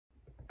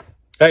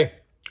Hey,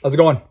 how's it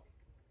going?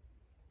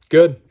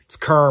 Good. It's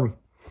Kerm.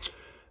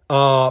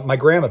 My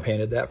grandma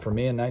painted that for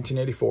me in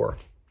 1984.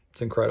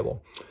 It's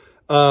incredible.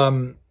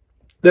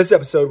 This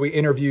episode, we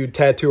interviewed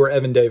tattooer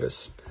Evan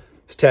Davis.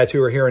 He's a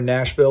tattooer here in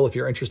Nashville. If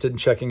you're interested in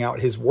checking out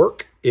his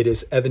work, it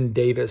is Evan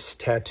Davis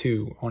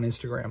Tattoo on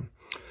Instagram.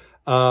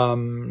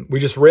 We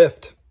just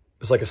riffed. It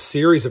was like a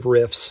series of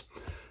riffs.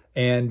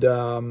 And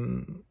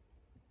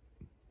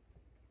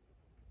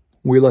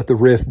we let the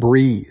riff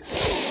breathe.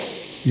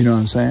 You know what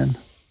I'm saying?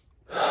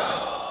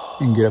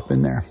 You can get up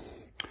in there.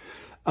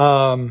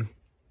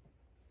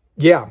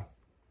 Yeah,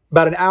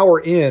 about an hour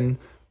in,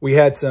 we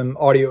had some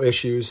audio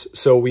issues.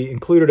 So we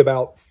included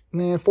about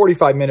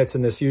 45 minutes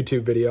in this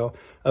YouTube video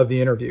of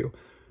the interview.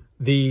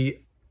 The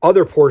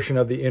other portion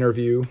of the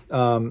interview,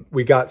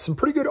 we got some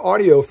pretty good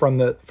audio from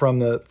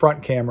the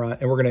front camera,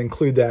 and we're going to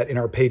include that in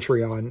our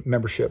Patreon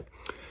membership.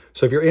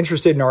 So if you're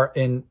interested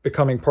in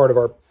becoming part of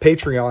our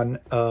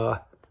Patreon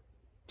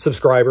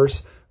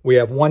subscribers, we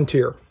have one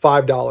tier,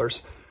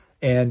 $5,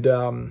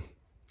 and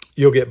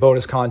you'll get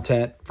bonus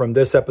content from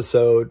this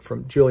episode,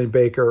 from Julian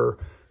Baker,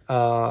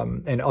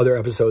 and other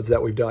episodes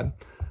that we've done.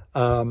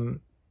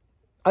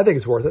 I think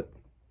it's worth it.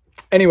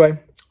 Anyway,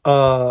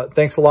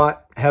 thanks a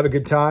lot. Have a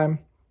good time.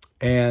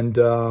 And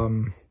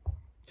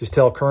just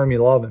tell Kerm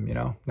you love him, you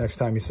know, next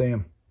time you see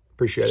him.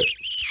 Appreciate it.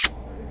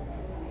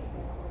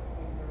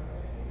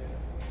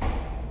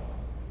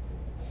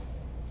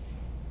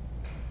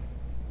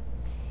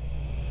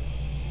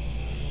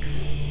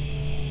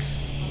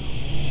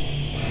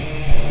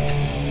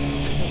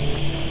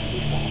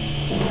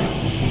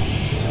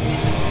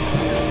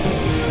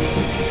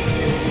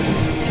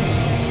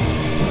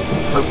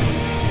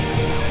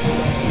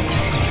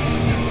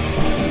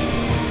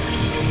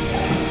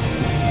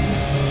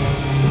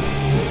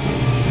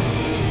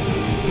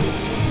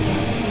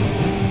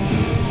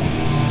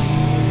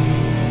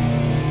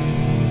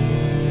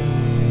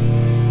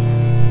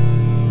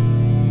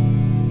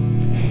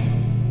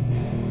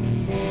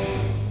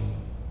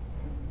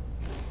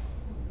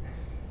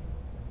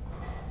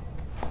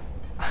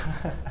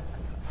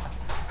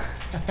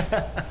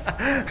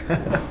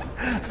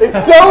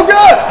 It's so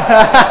good!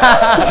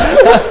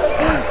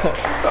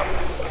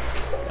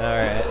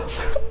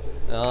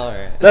 All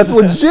right. That's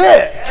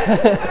legit!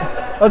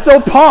 I'm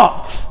so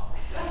pumped!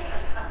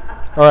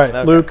 All right,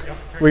 okay. Luke,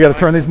 we got to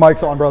turn these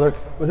mics on, brother.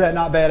 Was that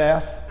not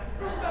badass?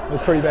 It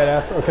was pretty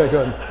badass? Okay,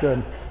 good,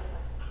 good.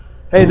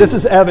 Hey, this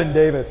is Evan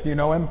Davis. Do you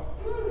know him?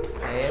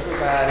 Hey,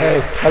 everybody.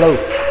 Hey, hello.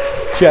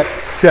 Check,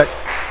 check,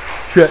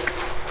 check.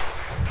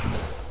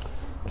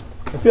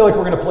 I feel like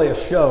we're going to play a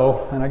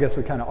show, and I guess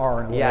we kind of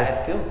are in a way. Yeah,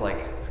 it feels like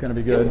it's going to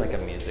be good. Feels like a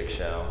music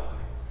show.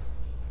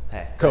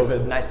 Hey,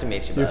 COVID. Nice to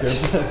meet you, You bud.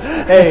 too.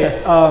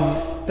 Hey,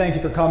 thank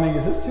you for coming.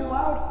 Is this too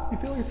loud? You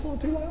feel like it's a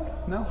little too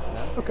loud? No?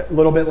 No. Okay, a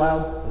little bit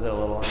loud. Is it a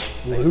little loud?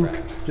 Luke,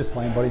 Thanks, just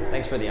playing, buddy.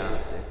 Thanks for the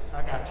honesty.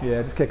 I got you.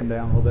 Yeah, just kick him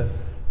down a little bit.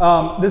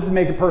 This is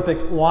Make It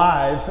Perfect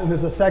live, and this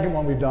is the second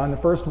one we've done. The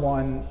first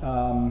one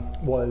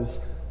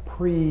was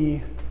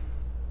pre-bummer.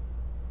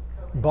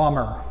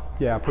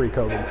 Yeah,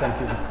 pre-COVID, thank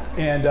you.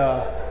 And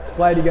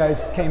glad you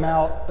guys came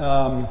out.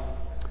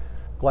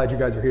 Glad you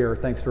guys are here.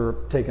 Thanks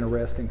for taking a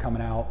risk and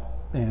coming out.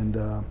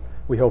 And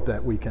we hope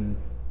that we can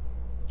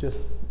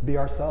just be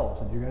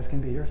ourselves, and you guys can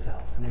be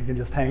yourselves, and we can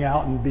just hang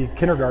out and be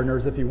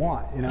kindergartners if you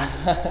want, you know?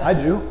 I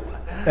do.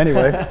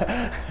 Anyway,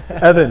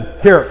 Evan,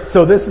 here.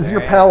 So this is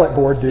your palette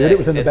board, dude. Sick. It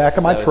was in the back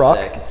of my truck.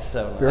 Sick. It's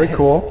so nice. Very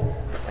cool.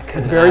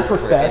 It's very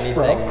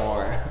professional.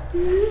 More.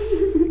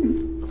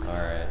 All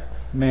right.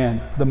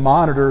 Man, the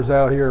monitors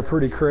out here are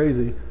pretty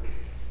crazy.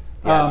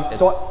 Yeah,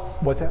 so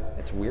what's that?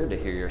 It's weird to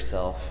hear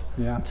yourself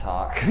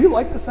talk. Do you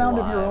like the sound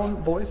live. of your own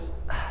voice?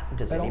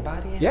 Does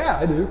anybody? Yeah,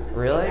 I do.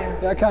 Really?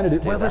 Yeah, I kind of do.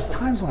 Dude, well, there's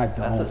times when I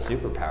don't. That's a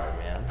superpower,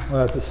 man.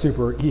 Well, that's a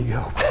super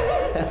ego.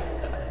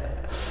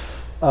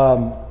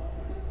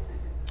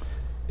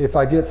 If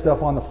I get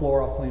stuff on the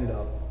floor, I'll clean it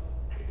up.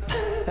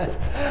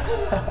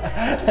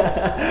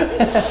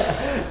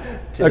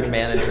 To the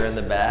manager in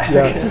the back.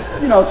 Yeah, just,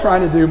 you know,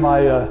 trying to do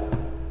my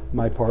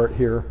my part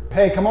here.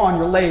 Hey, come on,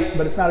 you're late,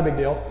 but it's not a big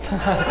deal.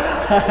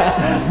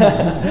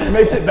 It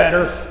makes it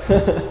better.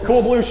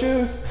 Cool blue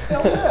shoes?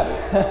 Hell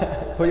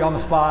yeah. Put you on the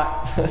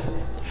spot.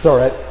 It's all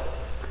right.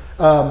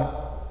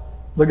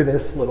 Look at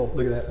this look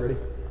at that, ready?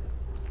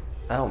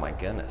 Oh my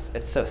goodness,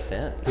 it's so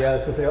thin. Yeah,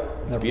 that's what they are.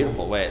 It's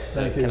beautiful. Wait,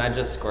 so can I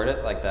just squirt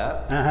it like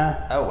that?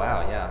 Uh-huh. Oh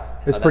wow, yeah.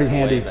 It's pretty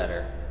handy. Way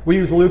better. We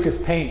use Lucas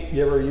Paint.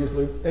 You ever use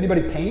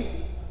anybody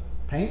paint?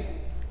 Paint?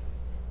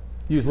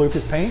 Use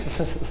Lucas Paint?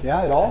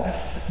 Yeah, at all?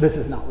 This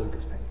is not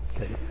Lucas Paint.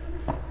 Okay.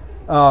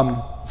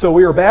 So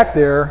we were back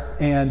there,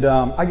 and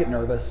I get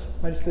nervous.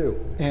 I just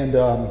do. And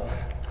Are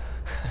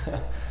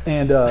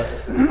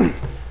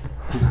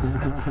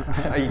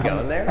you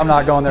going there? I'm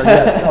not going there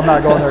yet. I'm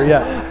not going there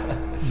yet.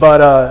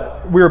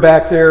 But we were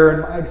back there,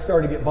 and I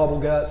started to get bubble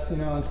guts, you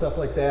know, and stuff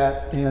like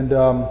that. And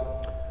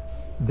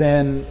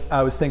then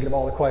I was thinking of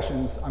all the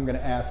questions I'm going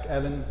to ask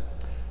Evan.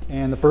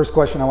 And the first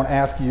question I want to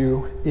ask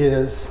you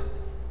is,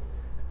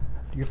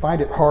 Do you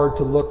find it hard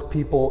to look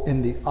people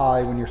in the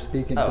eye when you're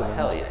speaking to them? Oh,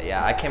 hell yeah.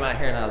 Yeah, I came out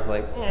here and I was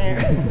like,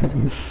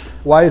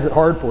 Why is it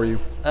hard for you?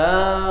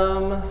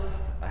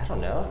 I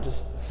don't know,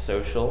 just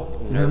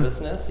social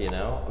nervousness, you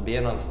know?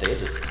 Being on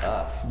stage is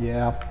tough.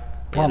 Yeah.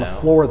 We're on the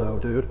floor though,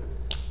 dude.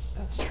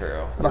 That's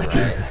true. You're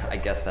right. I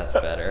guess that's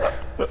better.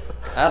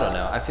 I don't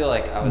know. I feel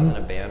like I was in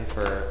a band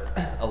for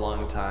a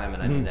long time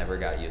and I never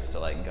got used to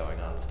like going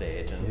on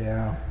stage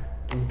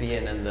and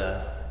being in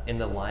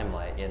the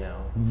limelight, you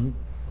know?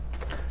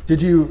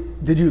 Did you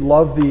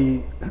love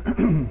the,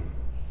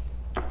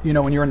 you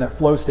know, when you're in that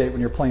flow state,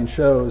 when you're playing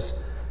shows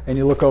and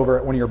you look over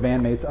at one of your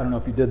bandmates, I don't know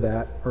if you did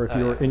that or if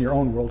you were in your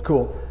own world,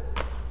 cool.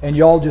 And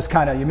y'all just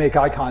kind of, you make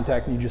eye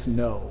contact and you just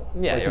know.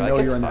 Yeah, like, you're you know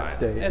like, you're in fine. that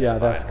state. It's yeah,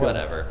 fine. that's good.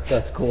 Whatever.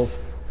 That's cool.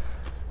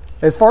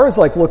 As far as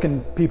like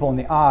looking people in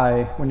the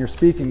eye when you're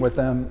speaking with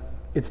them,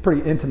 it's a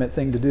pretty intimate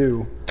thing to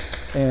do.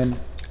 And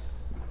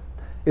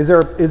there's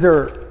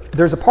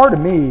a part of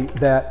me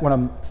that when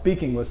I'm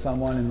speaking with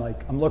someone and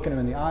like I'm looking them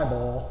in the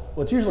eyeball,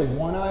 well, it's usually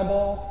one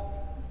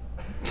eyeball.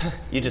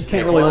 You just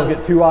can't really look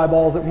at two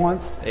eyeballs at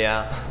once.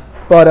 Yeah.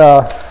 But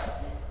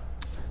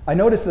I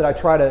notice that I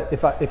try to,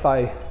 if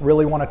I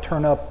really want to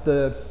turn up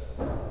the,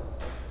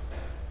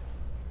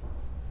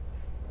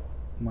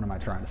 what am I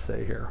trying to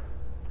say here?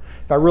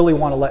 If I really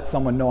want to let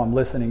someone know I'm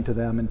listening to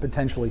them and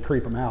potentially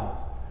creep them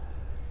out,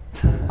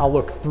 I'll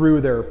look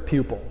through their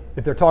pupil.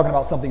 If they're talking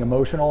about something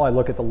emotional, I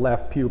look at the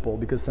left pupil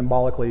because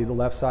symbolically the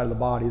left side of the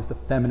body is the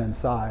feminine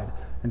side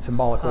and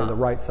symbolically the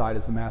right side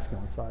is the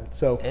masculine side.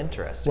 So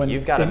interesting. When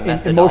You've got a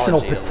methodology emotional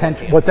to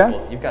potential. looking at What's people.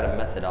 that? You've got a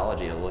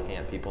methodology to looking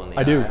at people in the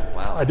eye. I do.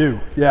 Wow. I do.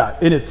 Yeah,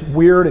 and it's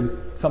weird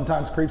and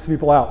sometimes creeps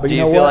people out. But do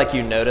you you know feel what? like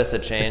you notice a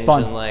change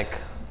in like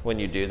when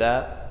you do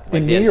that? Like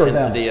in the me or them?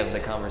 intensity of the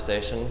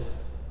conversation?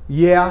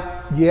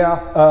 Yeah,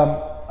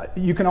 yeah.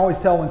 You can always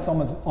tell when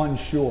someone's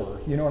unsure.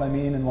 You know what I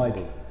mean? And like,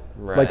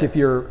 like if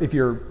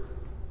you're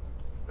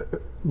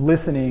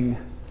listening,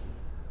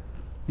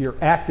 you're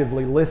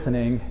actively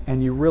listening,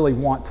 and you really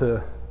want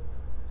to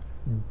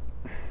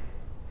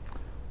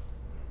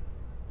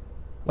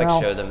like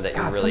show them that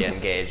you're really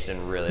engaged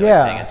and really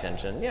like paying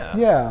attention. Yeah.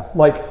 Yeah.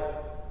 Like,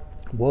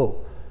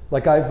 whoa.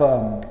 Like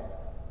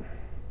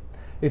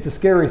it's a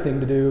scary thing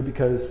to do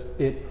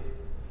because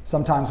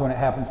sometimes when it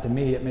happens to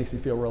me, it makes me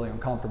feel really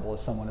uncomfortable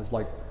if someone is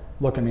like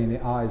looking me in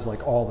the eyes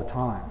like all the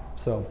time.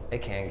 So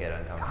it can get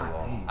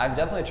uncomfortable. I've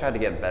definitely tried to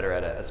get better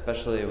at it,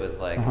 especially with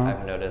like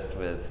I've noticed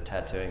with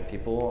tattooing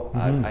people.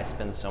 I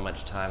spend so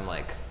much time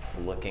like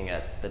looking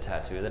at the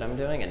tattoo that I'm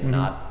doing and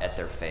not at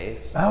their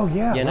face. Oh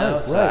yeah, you know.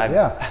 Right, so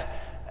right,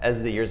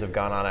 as the years have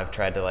gone on, I've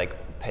tried to like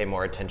pay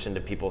more attention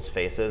to people's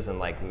faces and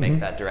like make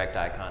that direct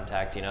eye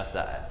contact. You know, so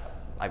that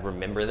I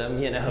remember them.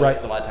 You know,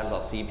 because a lot of times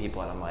I'll see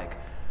people and I'm like,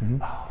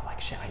 oh,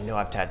 like shit, I know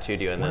I've tattooed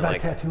you, and then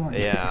like tattoo on you?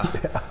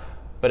 Yeah.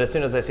 But as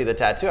soon as I see the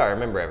tattoo, I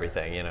remember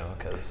everything, you know,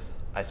 because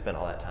I spent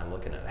all that time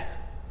looking at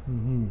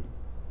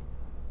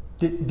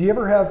it. Do you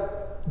ever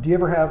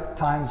have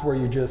times where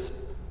you just,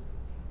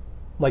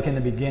 like in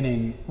the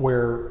beginning,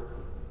 where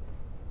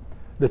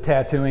the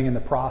tattooing and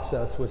the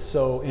process was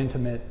so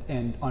intimate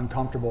and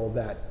uncomfortable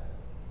that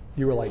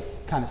you were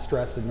like kind of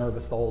stressed and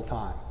nervous the whole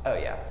time? Oh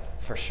yeah,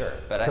 for sure.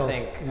 But I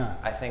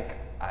think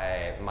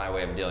my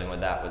way of dealing with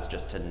that was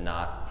just to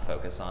not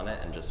focus on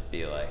it and just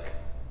be like,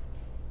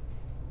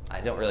 I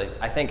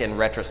think in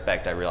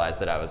retrospect, I realized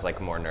that I was like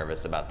more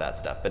nervous about that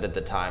stuff. But at the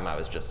time I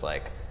was just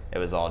like, it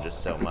was all just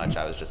so much.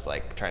 I was just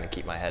like trying to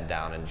keep my head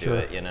down and do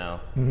it, you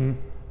know?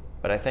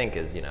 But I think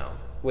you know,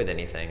 with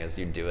anything, as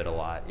you do it a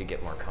lot, you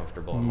get more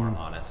comfortable and more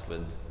honest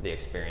with the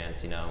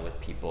experience, you know, with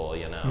people,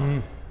 you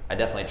know? I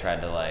definitely tried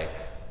to like,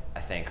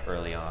 I think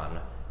early on,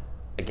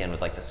 again,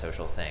 with like the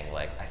social thing,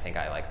 like, I think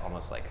I like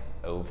almost like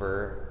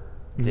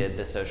did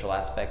the social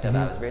aspect of it.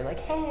 I was very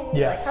like, hey,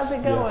 like, how's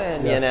it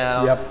going? You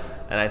know? Yep.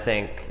 And I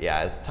think,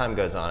 as time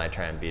goes on, I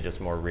try and be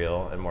just more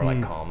real and more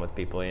like calm with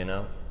people, you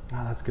know?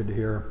 Oh, that's good to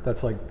hear.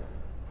 That's like,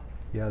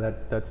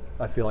 that's,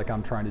 I feel like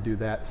I'm trying to do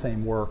that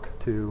same work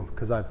too,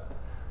 because I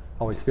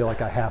always feel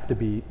like I have to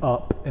be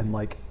up and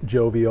like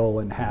jovial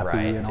and happy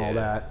and all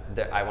that.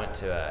 I went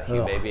to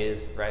Hugh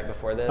Baby's right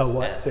before this. Oh,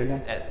 what? Say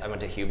again? I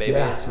went to Hugh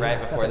Baby's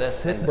right before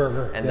this. And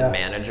the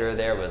manager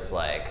there was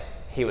like,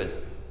 he was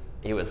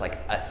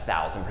like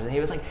 1,000%.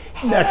 He was like,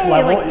 hey, next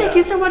level. Like, thank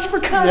you so much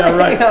for coming. Yeah,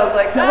 right. I was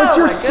like, sell us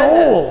your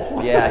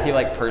soul. Yeah, he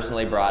like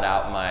personally brought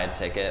out my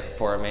ticket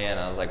for me, and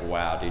I was like,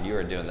 wow, dude, you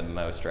are doing the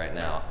most right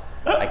now.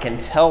 I can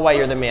tell why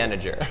you're the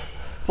manager.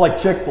 It's like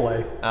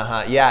Chick-fil-A.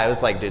 Yeah, it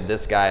was like, dude,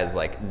 this guy is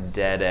like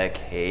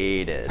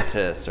dedicated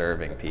to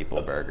serving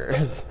people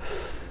burgers.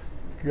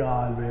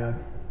 God,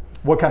 man.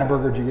 What kind of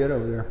burger did you get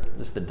over there?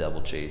 Just the double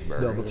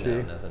cheeseburger. Double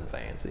cheese. Nothing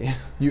fancy.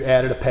 You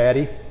added a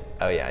patty?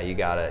 Oh yeah, you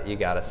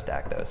gotta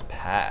stack those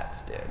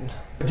pats, dude.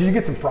 Did you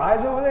get some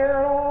fries over there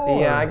at all?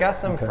 Yeah, I got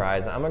some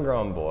fries. I'm a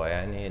grown boy.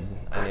 I need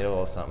a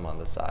little something on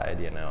the side,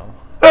 you know.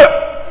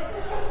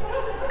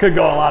 Could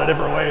go a lot of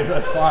different ways.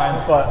 That's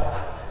fine,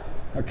 but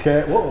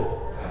okay.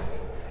 Whoa,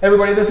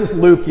 everybody, this is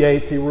Luke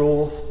Yates. He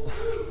rules.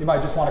 You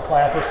might just want to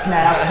clap or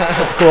snap.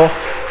 That's cool.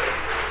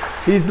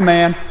 He's the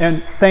man.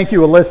 And thank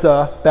you,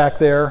 Alyssa, back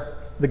there,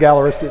 the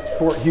gallerist at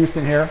Fort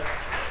Houston here,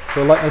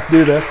 for letting us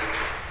do this.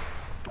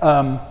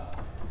 When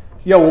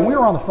we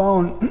were on the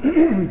phone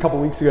a couple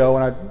weeks ago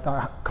when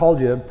I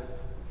called you,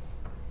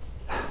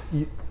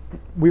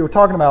 we were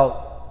talking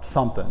about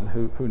something,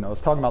 who knows,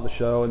 talking about the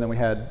show, and then we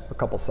had a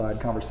couple side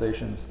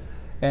conversations.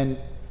 And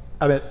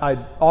I mean, I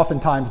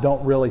oftentimes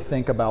don't really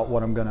think about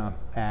what I'm gonna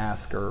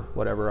ask or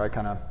whatever. I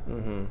kind of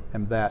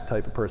am that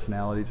type of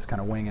personality, just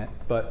kind of wing it.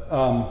 But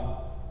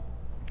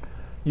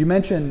you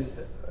mentioned,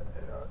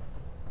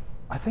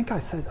 I think I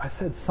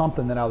said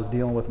something that I was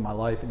dealing with in my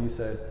life, and you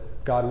said,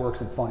 God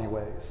works in funny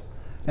ways.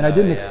 And I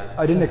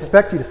didn't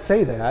expect you to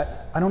say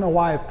that. I don't know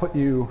why I've put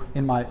you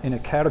in a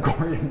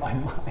category in my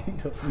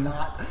mind of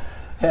not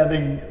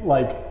having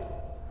like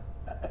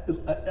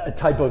a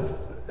type of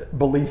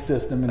belief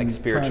system and like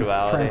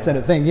spirituality,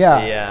 transcendent thing.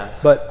 Yeah.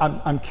 But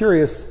I'm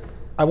curious.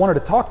 I wanted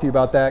to talk to you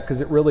about that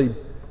because it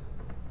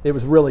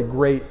was really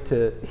great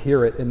to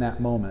hear it in that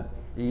moment.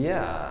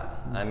 Yeah.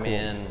 I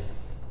mean,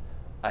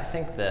 I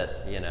think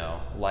that,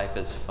 life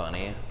is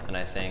funny, and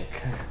I think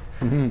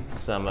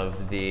some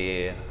of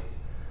the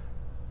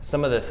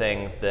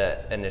things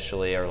that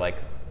initially are like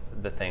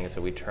the things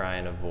that we try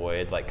and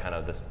avoid, like kind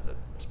of this,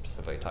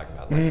 specifically talking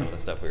about like some of the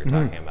stuff we were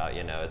talking about,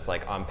 it's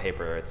like on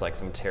paper, it's like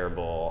some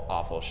terrible,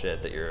 awful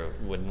shit that you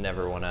would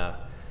never want to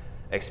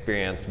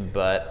experience.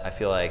 But I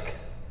feel like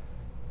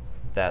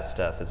that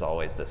stuff is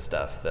always the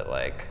stuff that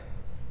like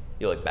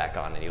you look back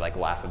on and you like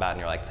laugh about and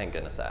you're like, thank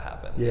goodness that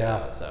happened.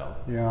 Yeah. So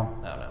yeah,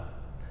 I don't know.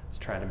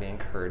 Just trying to be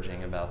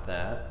encouraging about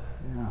that.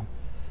 Yeah.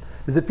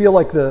 Does it feel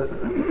like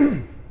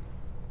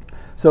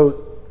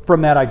so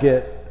from that I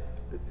get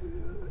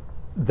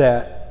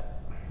that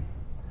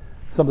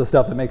some of the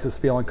stuff that makes us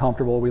feel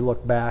uncomfortable, we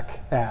look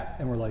back at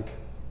and we're like,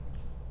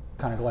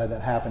 kind of glad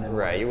that happened.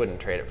 Right, you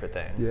wouldn't trade it for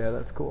things. Yeah,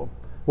 that's cool.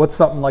 What's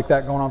something like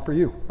that going on for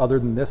you, other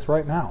than this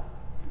right now?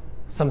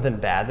 Something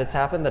bad that's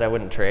happened that I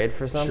wouldn't trade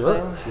for something?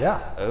 Sure,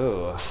 yeah.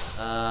 Oh.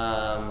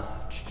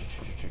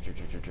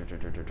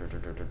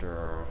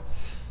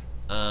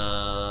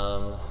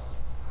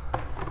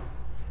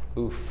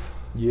 Oof.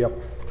 Yep.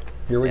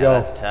 Here we go.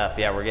 That's tough.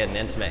 Yeah, we're getting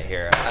intimate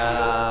here.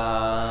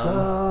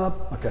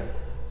 Sup? Okay.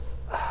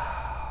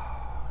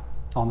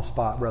 On the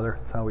spot, brother.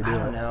 That's how we do it. I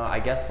don't know. I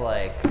guess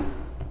like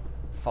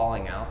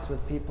falling outs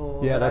with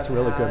people. Yeah, that's I've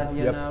really had, good.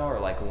 You know, or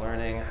like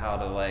learning how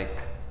to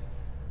like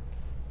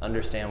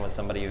understand what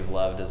somebody you've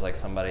loved is like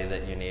somebody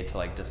that you need to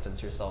like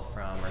distance yourself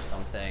from or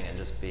something, and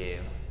just be,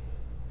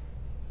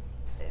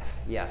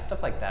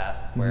 stuff like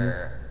that,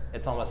 where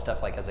it's almost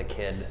stuff like as a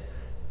kid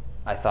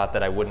I thought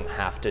that I wouldn't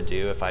have to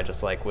do if I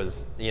just like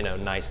was,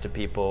 nice to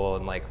people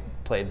and like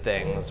played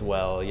things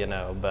well,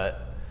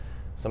 but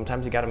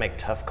sometimes you got to make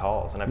tough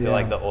calls, and I feel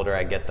like the older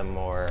I get, the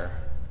more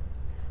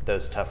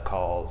those tough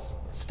calls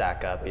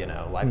stack up.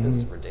 Life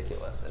is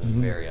ridiculous and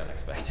very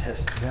unexpected.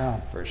 Yeah,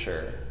 for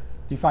sure.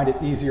 Do you find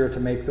it easier to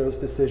make those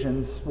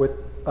decisions with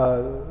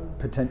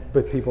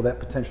people that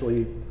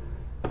potentially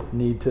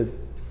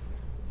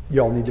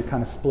y'all need to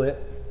kind of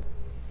split,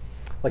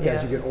 like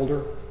as you get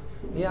older?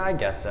 Yeah, I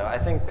guess so. I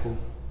think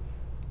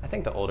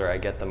the older I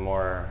get, the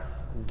more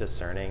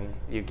discerning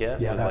you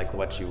get with like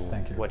what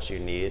you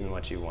need and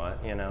what you want,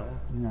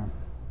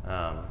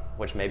 Yeah.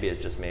 Which maybe is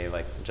just me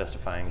like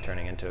justifying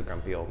turning into a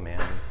grumpy old man.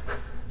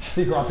 Is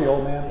he grumpy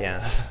old man?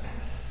 Yeah.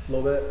 A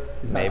little bit?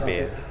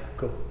 Maybe.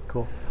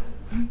 Cool.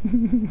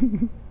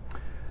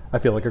 I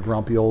feel like a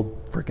grumpy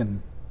old freaking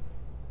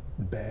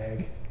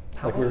bag.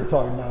 Like we were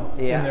talking about.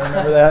 Yeah. In there,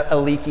 remember that? A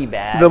leaky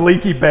bag. The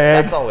leaky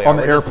bag. That's all we on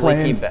are. the We're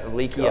airplane. Just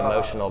leaky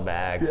emotional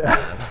bags,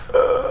 man.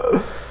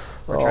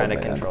 We're trying to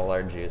control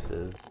our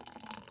juices.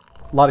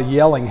 A lot of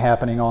yelling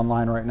happening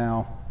online right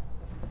now.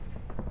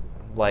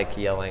 Like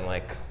yelling,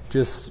 like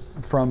just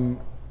from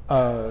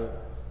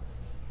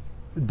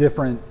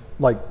different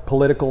like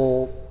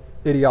political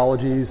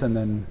ideologies, and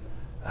then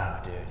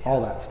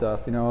all that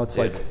stuff. It's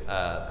like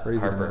crazy.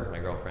 Harper, my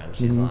girlfriend,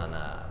 she's on.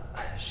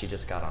 She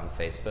just got on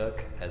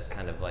Facebook as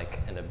kind of like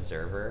an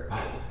observer.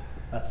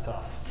 That's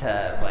tough.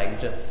 To like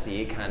just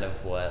see kind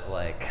of what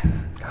like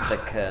the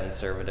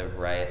conservative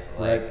right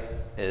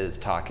is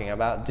talking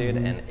about, dude,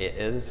 and it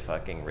is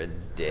fucking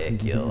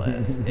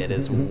ridiculous. It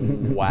is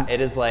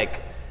it is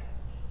like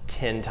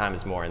 10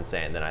 times more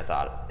insane than I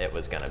thought it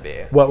was gonna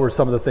be. What were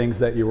some of the things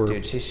that you were?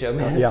 Dude, she showed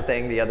me this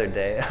thing the other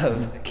day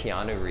of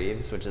Keanu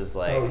Reeves, which is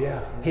like,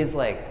 he's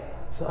like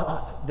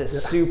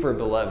this super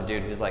beloved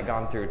dude who's like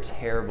gone through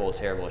terrible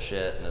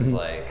shit and is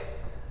like,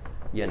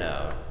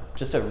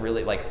 just a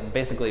really like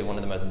basically one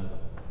of the most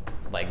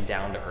like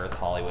down to earth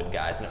Hollywood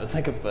guys. And it was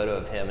like a photo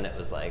of him, and it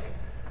was like,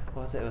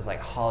 what was it? It was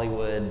like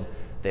Hollywood.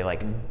 They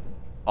like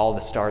all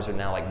the stars are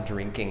now like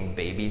drinking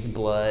baby's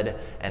blood,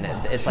 and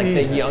it's like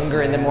Jesus, the younger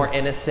man. and the more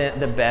innocent,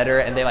 the better,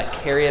 and they like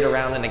carry it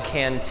around in a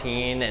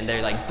canteen, and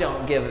they're like,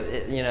 don't give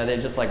it, you know, they're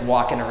just like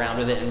walking around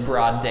with it in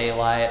broad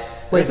daylight.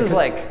 Wait, this is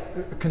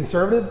like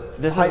conservative.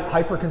 This is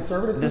hyper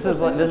conservative. This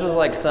is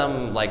like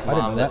some like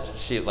mom that.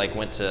 she like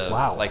went to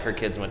like her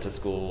kids went to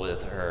school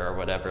with her or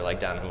whatever, like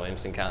down in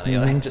Williamson County,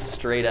 Mm-hmm. like just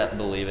straight up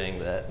believing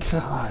that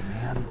God,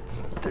 man.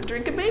 they're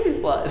drinking baby's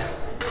blood.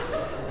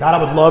 God,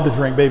 I would love to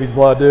drink baby's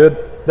blood,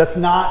 dude. That's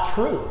not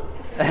true.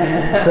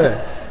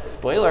 Okay.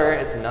 Spoiler,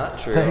 it's not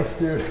true. Thanks,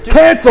 dude.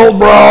 Canceled,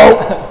 bro.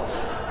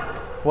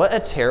 What a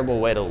terrible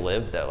way to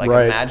live, though. Like,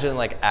 Right. imagine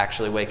like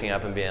actually waking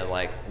up and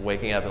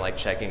like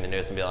checking the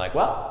news and being like,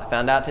 well, I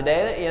found out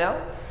today that, you know,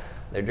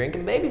 they're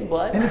drinking baby's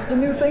blood. And it's the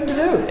new thing to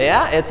do.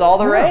 Yeah, it's all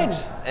the rage.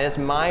 And it's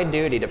my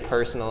duty to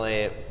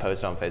personally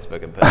post on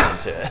Facebook and put it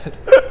into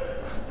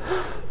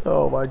it.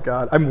 Oh my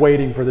God. I'm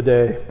waiting for the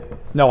day.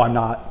 No, I'm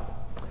not.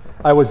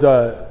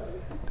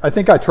 I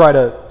think I try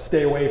to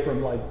stay away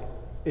from like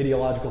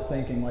ideological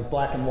thinking, like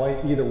black and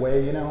white either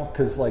way, you know,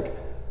 because like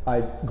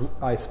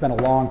I spent a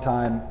long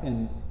time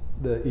in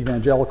the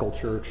evangelical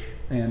church,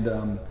 and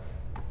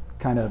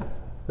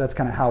that's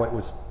kind of how it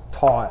was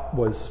taught,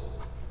 was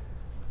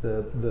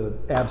the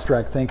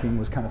abstract thinking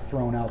was kind of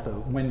thrown out the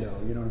window,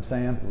 you know what I'm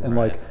saying? And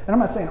Right. and I'm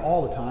not saying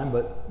all the time,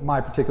 but my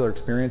particular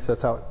experience,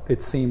 that's how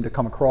it seemed to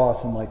come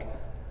across. And like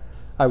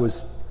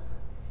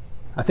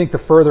I think the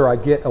further I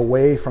get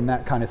away from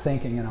that kind of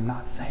thinking, and I'm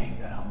not saying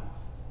that I'm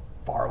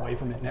far away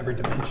from it in every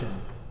dimension,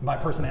 my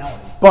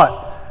personality,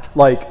 but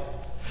like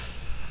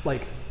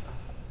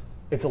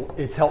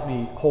it's helped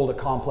me hold a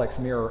complex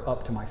mirror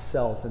up to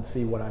myself and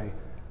see what I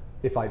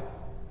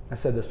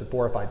said this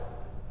before, if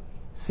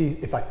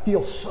I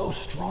feel so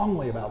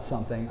strongly about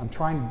something, I'm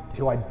trying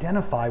to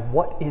identify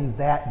what in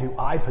that do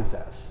I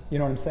possess, you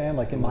know what I'm saying?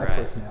 Like in my Right.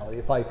 personality,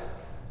 if I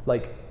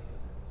like,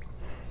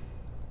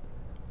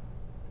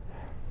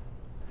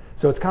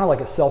 so it's kind of like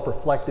a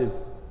self-reflective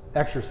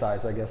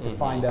exercise, I guess, to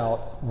find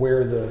out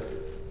where the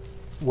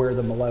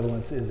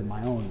malevolence is in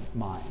my own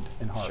mind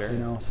and heart. Sure. You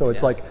know, so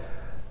it's Yeah. like,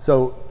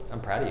 so I'm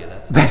proud of you.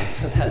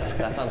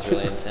 That sounds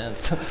really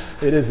intense.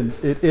 it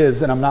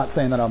is, and I'm not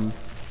saying that I'm,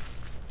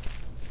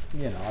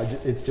 you know,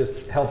 it's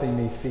just helping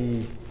me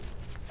see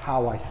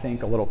how I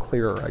think a little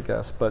clearer, I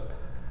guess. But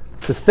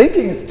because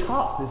thinking is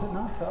tough, is it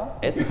not tough?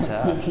 It's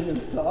tough. Thinking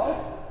is tough,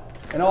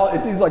 and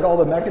it seems like all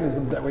the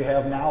mechanisms that we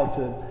have now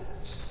to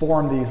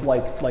form these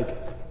like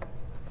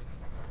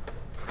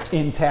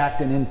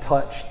intact and in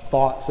touch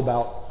thoughts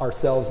about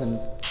ourselves and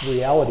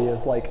reality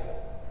is like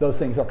those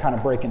things are kind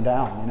of breaking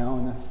down, you know,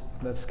 and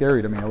that's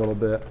scary to me a little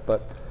bit.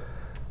 But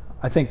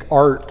I think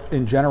art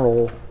in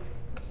general,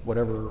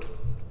 whatever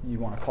you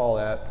want to call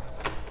that,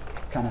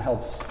 kind of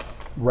helps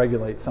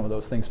regulate some of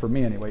those things for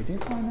me anyway. Do you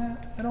find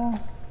that at all?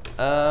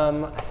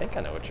 I think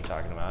I know what you're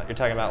talking about. You're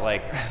talking about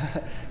like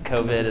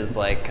COVID is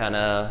like kind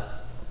of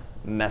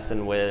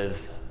messing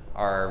with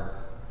our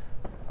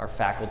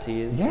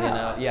faculties, you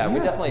know? Yeah, we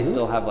definitely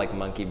still have like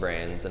monkey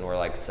brains, and we're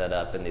like set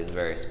up in these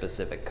very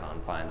specific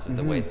confines of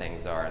the way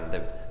things are, and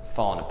they've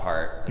fallen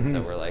apart, and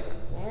so we're like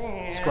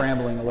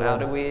Scrambling a little. How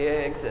do we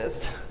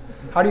exist?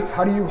 How do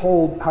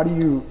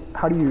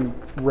you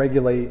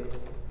regulate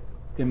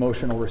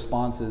emotional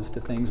responses to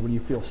things when you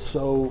feel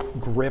so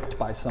gripped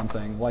by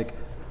something like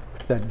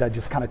that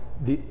just kind of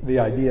the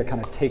idea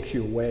kind of takes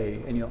you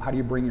away, and how do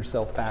you bring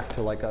yourself back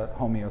to like a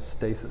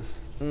homeostasis?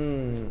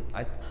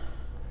 I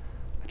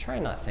try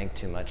and not think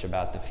too much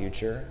about the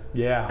future.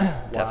 Yeah.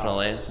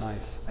 Definitely. Wow.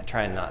 Nice. I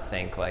try and not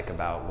think like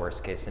about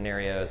worst case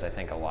scenarios. I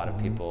think a lot of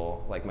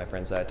people, like my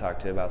friends that I talk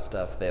to about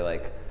stuff, they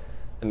like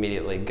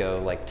immediately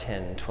go like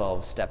 10,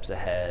 12 steps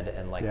ahead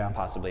and like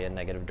possibly a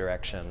negative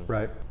direction.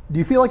 Right. Do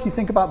you feel like you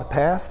think about the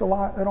past a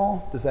lot at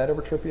all? Does that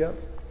ever trip you up?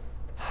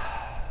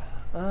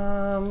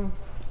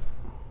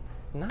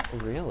 Not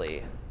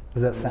really.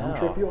 Does that sound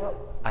trip you up?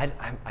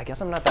 I guess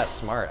I'm not that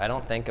smart. I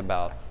don't think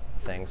about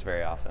things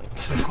very often.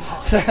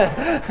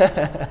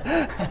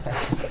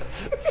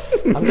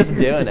 I'm just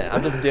doing it.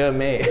 I'm just doing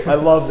me. I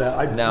love that.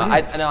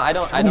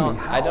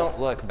 I don't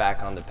look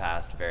back on the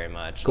past very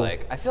much. Cool.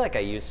 Like I feel like I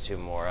used to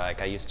more.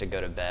 Like I used to go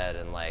to bed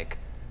and like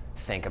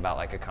think about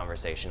like a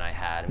conversation I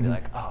had and be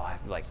like, oh, I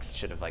like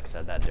should have like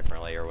said that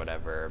differently or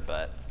whatever.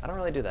 But I don't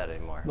really do that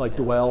anymore. Like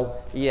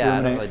dwell. Yeah, I don't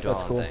ruminate. really dwell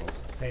That's on cool.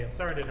 things. Hey, I'm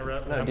sorry to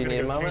interrupt. No, but I'm do you gonna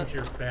need a go moment? change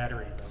your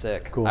batteries.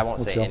 Sick. Cool. I won't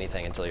We'll say chill.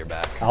 anything until you're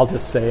back. I'll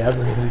just say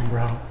everything,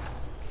 bro.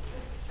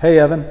 Hey,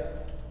 Evan.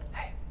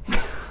 Hey. Put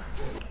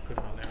it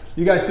on there.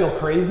 You guys feel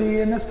crazy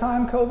in this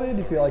time, COVID? Do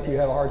you feel like you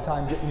have a hard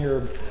time getting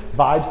your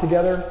vibes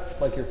together,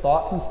 like your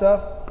thoughts and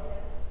stuff?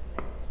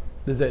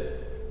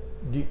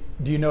 Do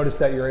you notice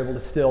that you're able to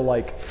still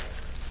like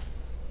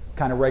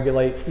kind of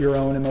regulate your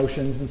own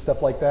emotions and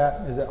stuff like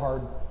that? Is it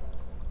hard?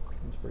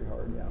 Seems pretty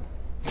hard,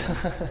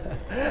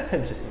 yeah.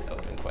 Just an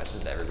open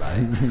question to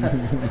everybody.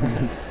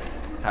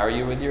 How are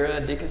you with your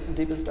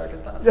deepest,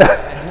 darkest thoughts?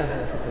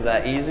 Is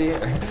that easy?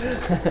 Or?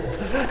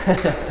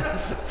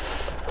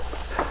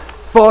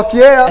 Fuck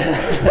yeah!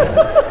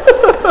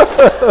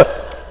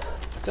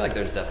 I feel like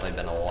there's definitely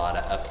been a lot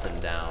of ups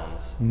and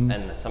downs.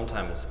 And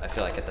sometimes I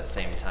feel like at the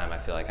same time, I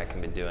feel like I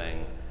can be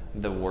doing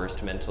the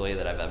worst mentally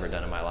that I've ever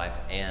done in my life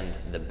and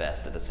the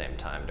best at the same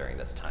time during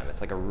this time.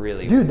 It's like a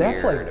really weird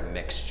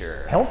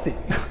mixture. Healthy,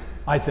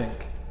 I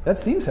think. That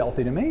seems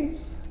healthy to me.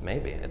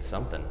 Maybe. It's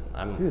something.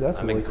 I'm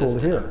really existing. cool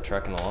to hear. I'm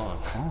trucking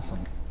along. Awesome.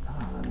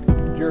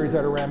 Jerry's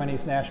at a Ram in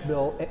East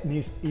Nashville.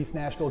 East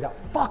Nashville got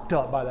fucked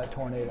up by that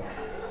tornado.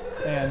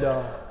 And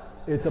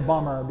it's a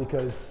bummer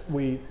because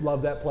we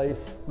love that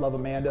place, love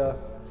Amanda,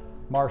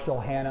 Marshall,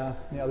 Hannah,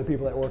 the other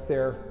people that work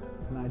there.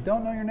 And I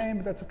don't know your name,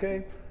 but that's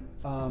okay.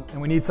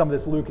 And we need some of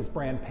this Lucas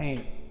brand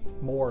paint,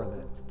 more of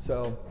it.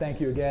 So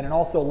thank you again. And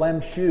also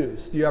Lem's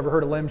shoes. You ever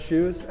heard of Lem's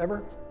shoes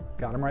ever?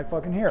 Got them right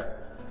fucking here.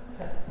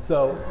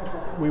 So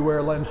we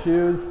wear Lem's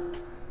shoes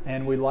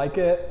and we like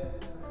it.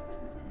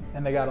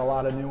 And they got a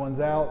lot of new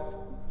ones out.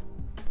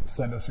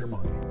 Send us your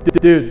money.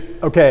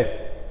 Dude,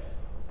 okay.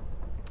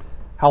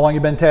 How long you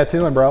been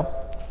tattooing, bro?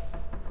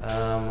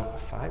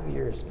 5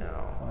 years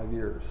now. 5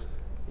 years.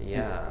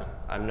 Yeah.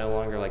 I'm no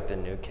longer like the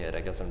new kid.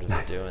 I guess I'm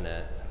just doing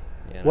it.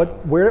 You know?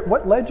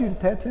 What led you to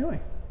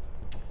tattooing?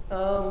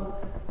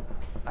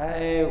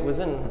 I was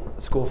in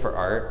school for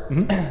art,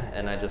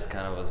 and I just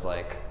kind of was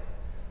like,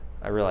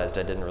 I realized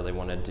I didn't really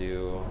want to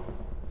do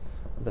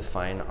the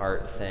fine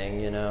art thing,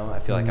 you know? I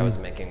feel like I was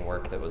making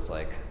work that was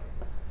like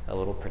a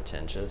little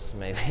pretentious,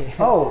 maybe.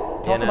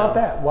 Oh, talk about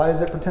that. Why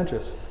is it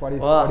pretentious? Why do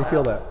you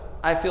feel that?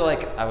 I feel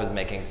like I was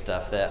making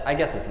stuff that, I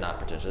guess it's not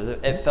pretentious.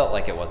 It felt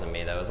like it wasn't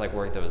me. That was like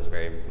work that was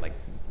very like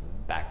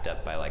backed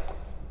up by like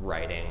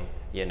writing,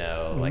 you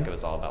know, like it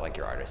was all about like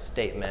your artist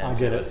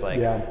statement. It was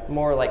like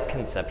more like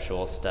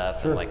conceptual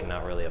stuff and like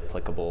not really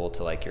applicable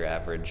to like your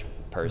average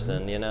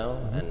person, you know?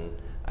 And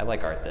I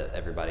like art that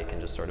everybody can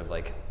just sort of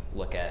like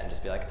look at and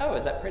just be like, oh,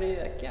 is that pretty?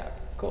 Like, yeah,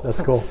 cool.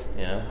 That's cool.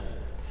 You know?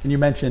 And you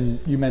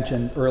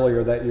mentioned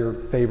earlier that your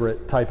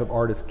favorite type of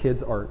art is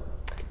kids art.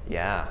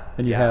 Yeah.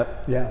 And you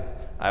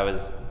I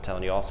was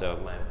telling you also,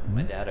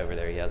 my dad over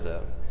there, he has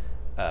a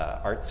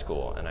art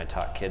school, and I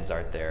taught kids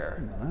art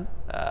there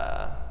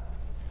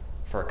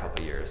for a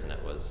couple years, and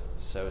it was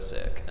so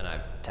sick. And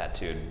I've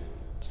tattooed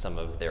some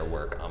of their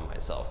work on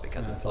myself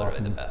because it's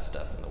literally the best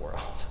stuff in the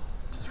world.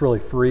 It's really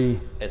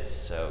free. It's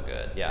so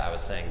good. Yeah, I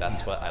was saying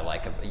that's what I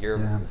like about your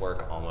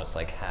work. Almost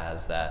like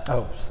has that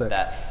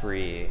that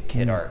free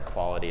kid art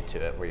quality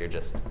to it, where you're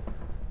just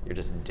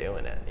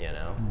doing it, you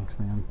know. Thanks,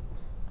 man.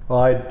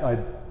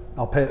 Well,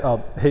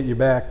 I'll hit you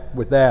back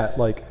with that.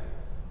 Like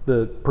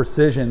the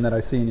precision that I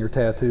see in your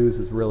tattoos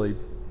is really,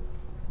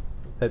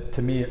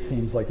 to me, it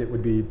seems like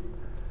it'd be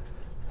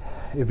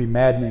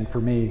maddening for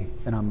me,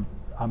 and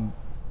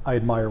I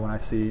admire when I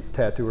see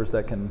tattooers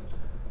that can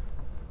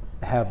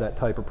have that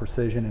type of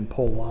precision and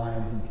pull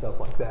lines and stuff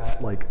like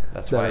that. Like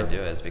that's why I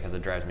do it, is because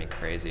it drives me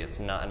crazy.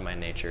 It's not in my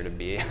nature to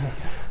be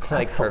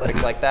like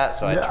perfect like that,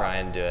 so I try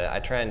and do it.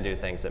 I try and do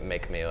things that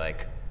make me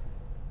like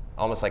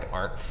almost like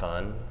aren't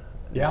fun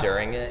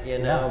during it, you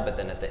know, but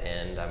then at the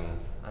end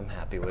I'm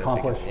happy with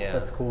accomplished. Because,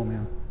 That's cool,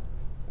 man.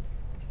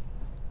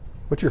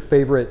 What's your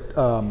favorite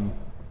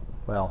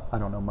well, I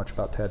don't know much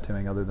about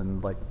tattooing other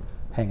than like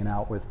hanging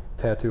out with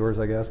tattooers,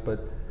 I guess, but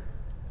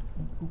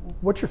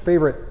what's your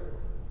favorite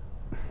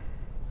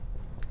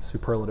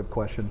superlative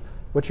question?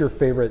 What's your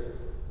favorite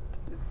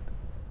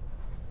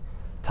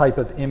type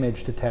of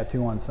image to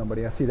tattoo on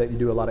somebody? I see that you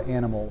do a lot of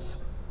animals.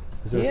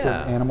 Is there a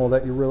certain animal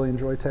that you really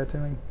enjoy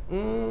tattooing?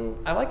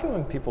 I like it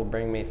when people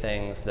bring me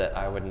things that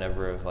I would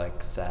never have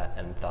like sat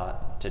and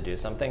thought to do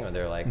something, or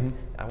they're like,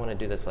 I want to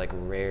do this like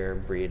rare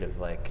breed of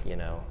like, you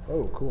know,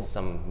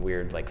 some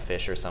weird like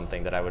fish or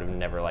something that I would have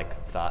never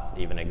like thought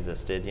even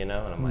existed, you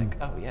know? And I'm like,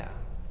 oh yeah,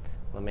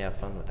 let me have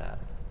fun with that.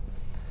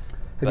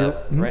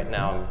 But right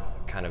now I'm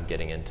kind of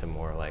getting into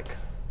more like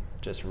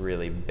just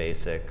really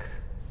basic,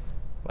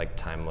 like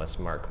timeless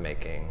mark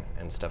making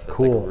and stuff that's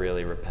like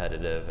really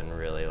repetitive and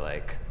really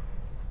like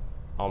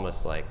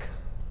almost like,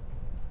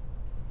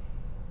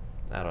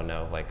 I don't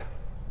know, like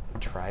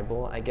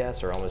tribal, I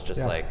guess, or almost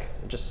just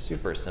like just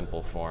super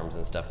simple forms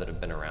and stuff that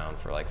have been around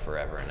for like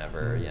forever and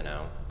ever, you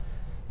know.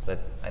 So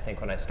I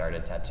think when I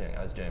started tattooing,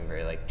 I was doing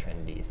very like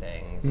trendy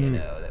things, you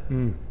know,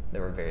 that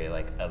were very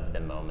like of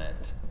the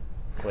moment,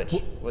 which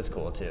was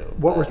cool too.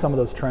 What were some of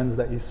those trends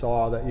that you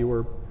saw that you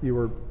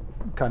were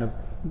kind of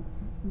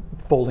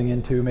folding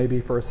into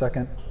maybe for a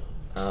second?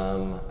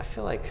 I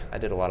feel like I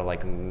did a lot of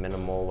like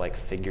minimal like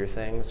figure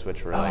things,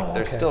 which were like,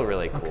 they're still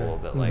really cool,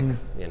 but like,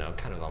 you know,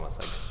 kind of almost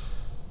like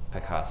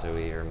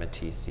Picasso-y or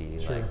Matisse-y,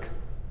 like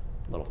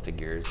little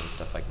figures and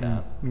stuff like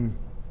that.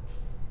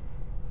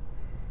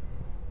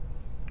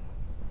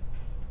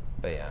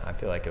 But yeah, I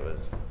feel like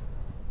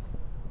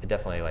it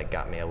definitely like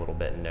got me a little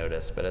bit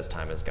noticed, but as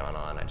time has gone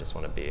on, I just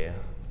want to be,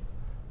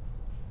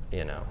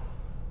 you know,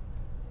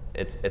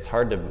 it's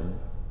hard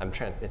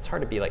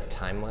to be like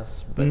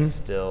timeless, but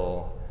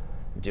still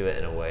do it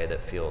in a way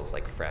that feels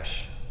like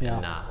fresh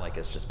and not like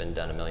it's just been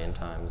done a million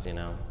times, you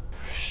know?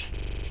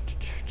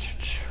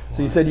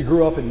 So you said you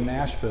grew up in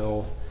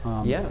Nashville,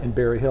 in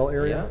Berry Hill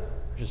area?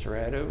 Yeah, just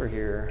right over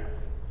here.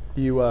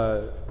 You,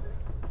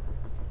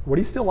 What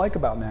do you still like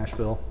about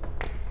Nashville?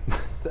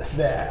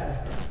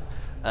 That.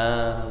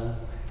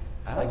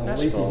 I like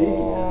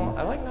Nashville.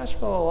 I like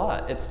Nashville a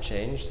lot. It's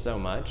changed so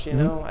much, you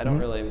know. I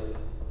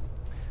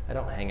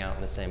don't hang out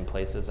in the same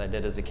places I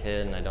did as a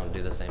kid, and I don't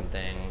do the same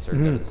things or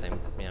go to the same,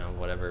 you know,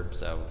 whatever.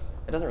 So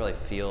it doesn't really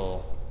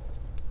feel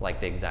like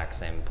the exact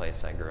same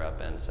place I grew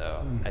up in.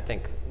 So I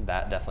think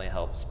that definitely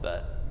helps.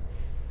 But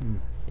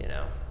you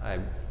know, I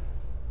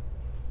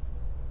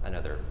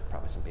know there are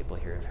probably some people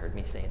here who've heard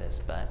me say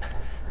this, but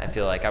I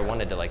feel like I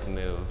wanted to like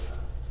move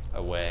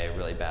away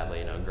really badly.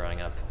 You know,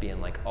 growing up being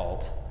like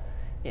alt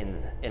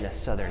in a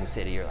southern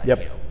city, you're like, you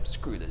know,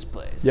 screw this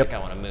place. Like I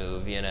want to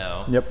move, you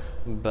know.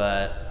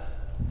 But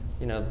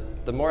you know,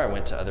 the more I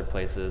went to other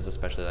places,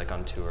 especially like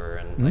on tour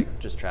and like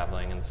just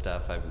traveling and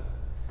stuff, I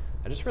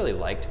just really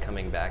liked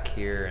coming back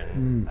here,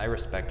 and I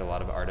respect a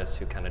lot of artists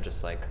who kind of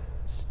just like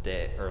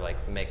stay or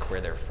like make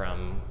where they're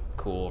from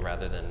cool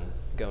rather than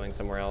going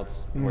somewhere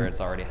else where it's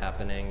already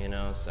happening, you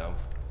know. So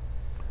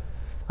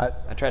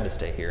I tried to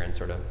stay here and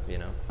sort of, you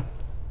know,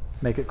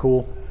 make it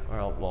cool.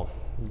 Well,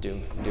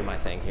 do my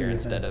thing here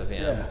instead of, you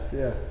know.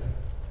 Yeah.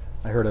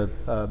 I heard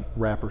a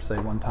rapper say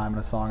one time in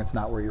a song, "It's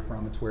not where you're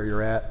from, it's where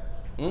you're at."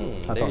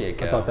 You go.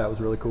 I thought that was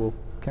really cool.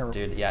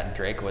 Dude, yeah,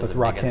 Drake was a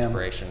big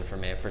inspiration for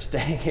me for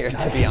staying here,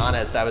 to be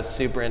honest. I was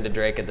super into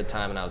Drake at the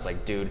time, and I was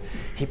like, dude,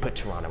 he put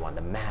Toronto on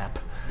the map.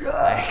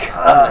 Like,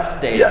 I'm gonna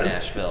stay in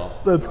Nashville.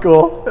 That's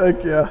cool.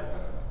 Heck yeah.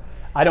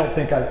 I don't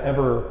think I've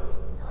ever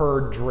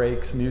heard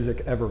Drake's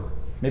music ever.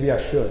 Maybe I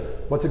should.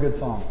 What's a good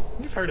song?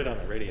 You've heard it on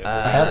the radio.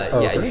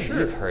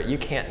 You've heard. You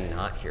can't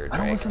not hear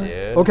Drake,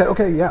 dude.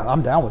 Okay, yeah,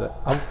 I'm down with it.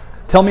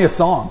 Tell me a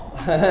song.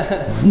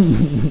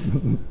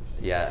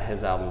 Yeah,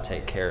 his album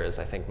 "Take Care" is,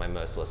 I think, my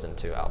most listened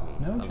to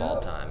album of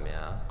all time.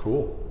 Yeah.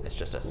 Cool. It's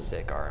just a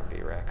sick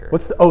R&B record.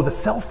 What's the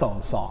cell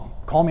phone song?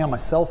 Call Me on My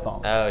Cell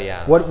Phone. Oh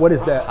yeah. What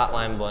is that?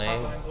 Hotline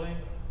Bling.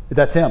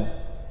 That's him.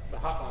 The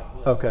Hotline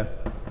Bling. Okay.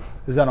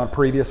 Is that on a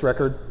previous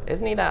record?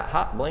 Isn't he that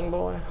hot bling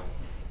boy?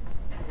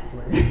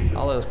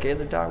 All those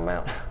kids are talking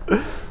about.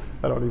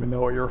 I don't even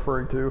know what you're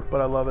referring to, but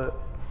I love it.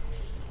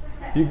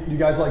 You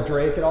guys like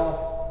Drake at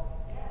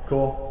all?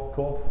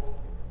 Cool.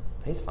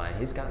 He's fine.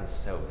 He's gotten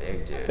so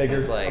big, dude. Bigger.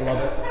 He's like, I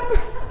love it.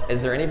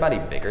 Is there anybody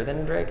bigger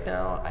than Drake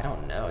now? I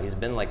don't know. He's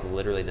been like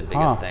literally the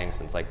biggest thing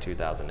since like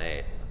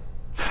 2008.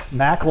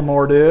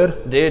 Macklemore,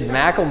 dude. Dude,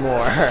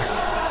 Macklemore.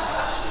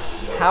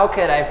 How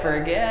could I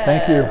forget?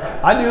 Thank you.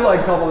 I do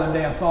like a couple of them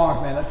damn songs,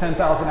 man. That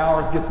 10,000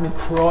 hours gets me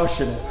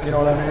crushing it. You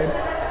know what I mean?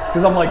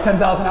 Because I'm like,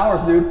 10,000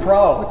 hours, dude,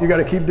 pro. You got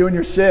to keep doing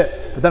your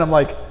shit. But then I'm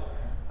like,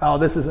 oh,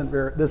 this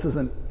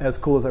isn't as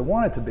cool as I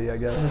want it to be, I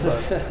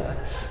guess.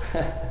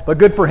 But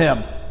good for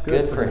him.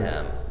 Good for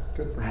him.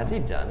 Good for him. Has he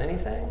done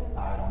anything?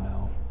 I don't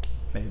know.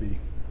 Maybe.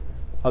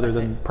 Other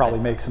than probably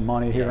make some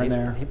money here and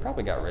there. He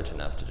probably got rich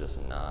enough to just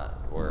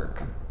not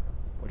work,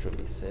 which would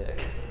be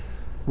sick.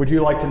 Would you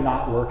like to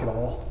not work at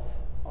all?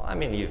 Well, I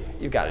mean,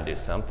 you've got to do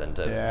something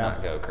to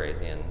not go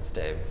crazy and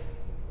stay.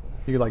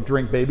 You could like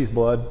drink baby's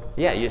blood.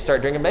 Yeah, you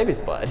start drinking baby's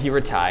blood. You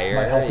retire.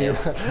 Might help you.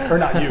 Or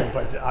not you,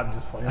 but I'm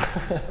just playing.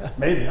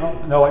 Maybe.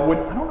 No, I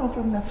wouldn't. I don't know if it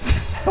would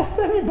necessarily help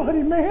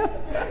anybody, man.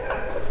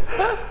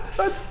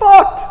 That's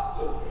fucked.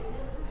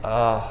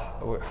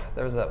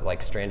 There was that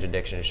like strange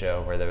addiction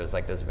show where there was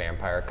like this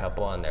vampire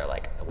couple, and they're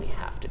like, we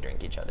have to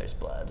drink each other's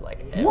blood like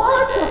every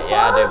day.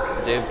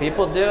 Yeah, dude,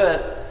 people do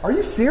it. Are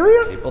you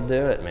serious? People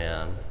do it,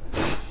 man.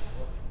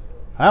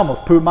 I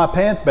almost pooped my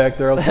pants back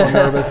there. I was so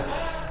nervous.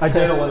 I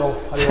did a little.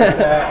 I did like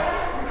that.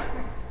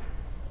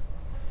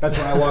 That's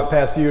when I walked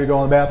past you to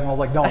go in the bathroom. I was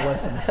like, don't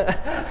listen.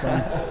 It's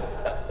fine.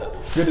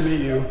 Good to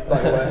meet you,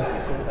 by the way.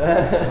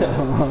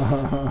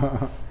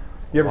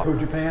 You ever pooped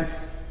your pants?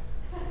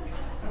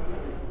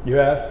 You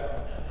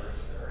have?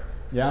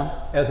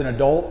 Yeah? As an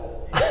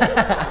adult?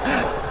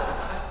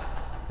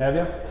 Have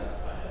you?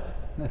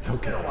 That's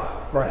okay.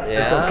 Right.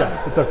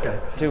 Yeah. It's okay.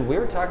 Dude, we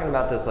were talking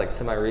about this like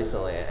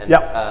semi-recently, and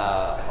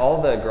all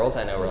the girls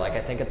I know were like,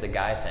 I think it's a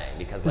guy thing,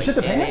 because like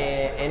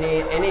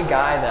any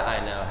guy that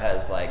I know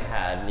has like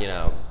had, you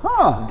know,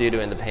 doo-doo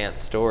in the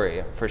pants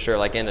story for sure,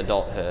 like in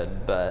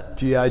adulthood. But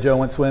G.I. Joe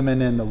went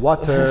swimming in the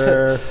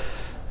water.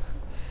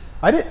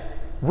 I did.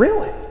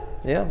 Really?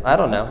 Yeah, I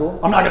don't know. Cool.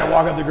 I'm not gonna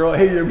walk up to the girl,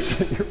 hey, you ever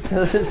shit your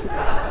pants?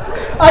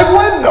 I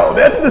would though.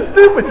 That's the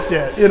stupid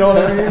shit. You know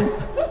what I mean?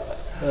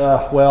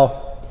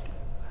 Well,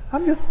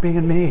 I'm just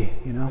being me.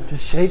 You know,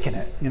 just shaking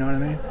it. You know what I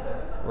mean?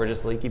 We're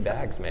just leaky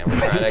bags, man. We're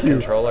trying to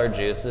control our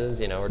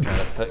juices. You know, we're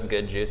trying to put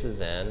good juices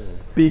in.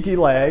 Beaky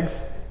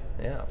legs.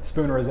 Yeah.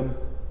 Spoonerism.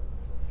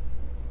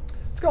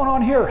 What's going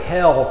on here?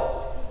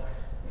 Hell.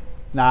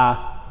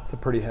 Nah, it's a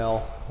pretty hell.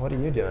 What are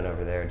you doing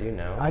over there? Do you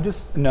know?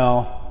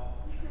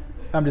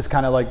 I'm just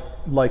kind of like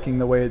liking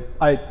the way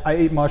I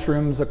ate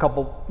mushrooms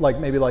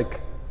maybe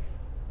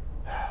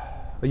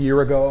a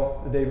year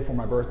ago, the day before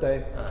my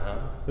birthday.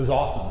 It was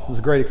awesome. It was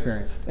a great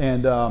experience.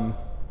 And I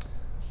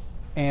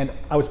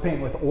was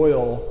painting with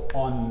oil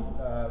on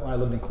when I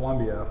lived in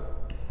Columbia,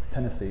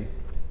 Tennessee.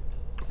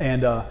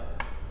 And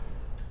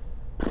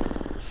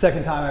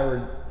second time I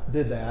ever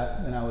did that,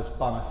 and I was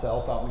by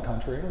myself out in the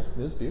country. It was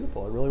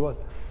beautiful. It really was.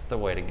 It's the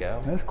way to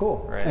go. It was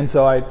cool. Right. And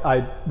so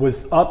I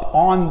was up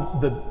on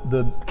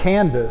the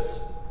canvas.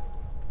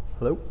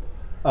 Hello.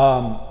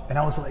 And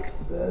I was like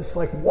this,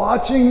 like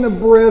watching the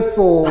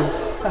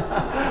bristles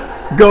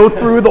go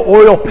through the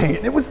oil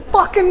paint. It was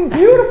fucking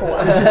beautiful.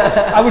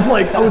 I was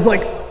like,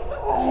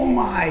 oh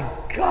my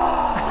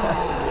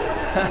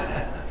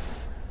God.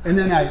 And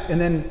then I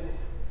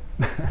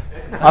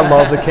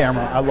love the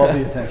camera. I love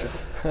the attention.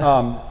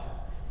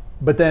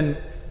 But then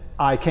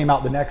I came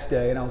out the next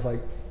day and I was like,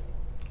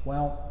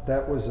 well,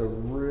 that was a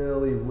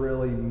really,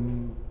 really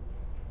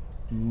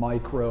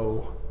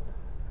micro,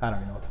 I don't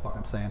even know what the fuck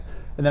I'm saying.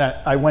 And then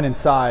I went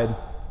inside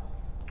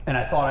and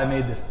I thought I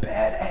made this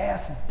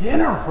badass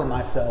dinner for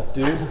myself,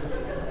 dude.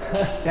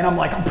 And I'm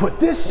like, I'm put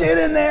this shit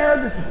in there.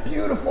 This is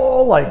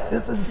beautiful. Like,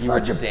 this is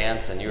such a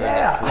dancing. You were in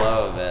the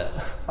flow of it.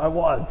 I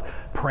was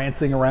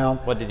prancing around.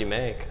 What did you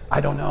make?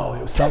 I don't know.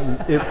 It was something.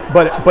 It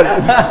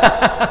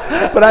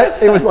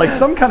was like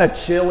some kind of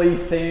chili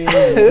thing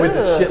with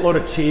a shitload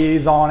of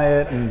cheese on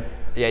it. And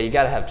yeah, you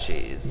gotta have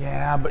cheese.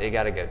 Yeah, but you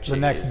gotta go cheese. The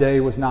next day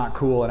was not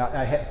cool, and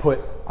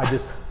I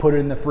just put it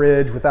in the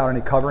fridge without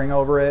any covering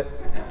over it.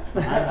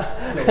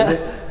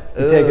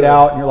 You take it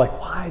out, and you're like,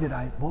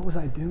 what was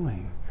I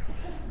doing?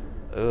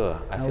 Ugh,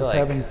 I was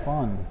having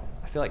fun.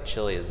 I feel like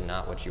chili is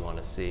not what you want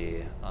to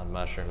see on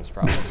mushrooms,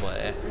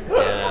 probably. You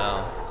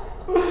know?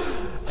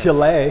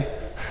 Chile.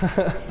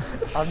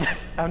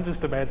 I'm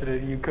just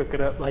imagining you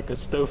cooking up like a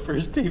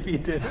Stouffer's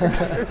TV dinner or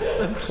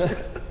some shit.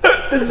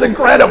 This is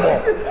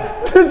incredible.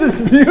 This is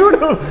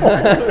beautiful.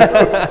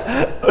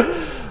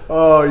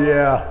 Oh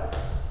yeah.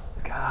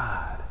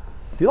 God.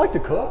 Do you like to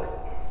cook?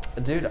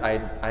 Dude,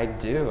 I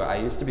do. I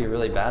used to be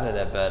really bad at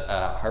it, but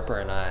Harper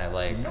and I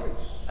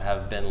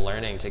have been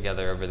learning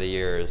together over the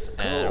years,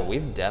 and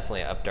we've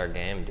definitely upped our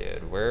game,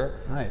 dude. We're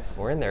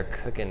in there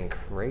cooking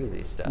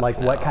crazy stuff. Like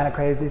now. What kind of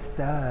crazy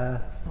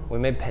stuff? We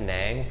made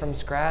Penang from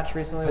scratch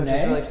recently, which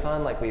is really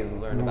fun. Like we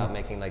learned about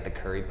making like the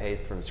curry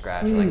paste from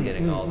scratch, like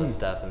getting all the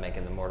stuff and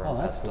making the mortar and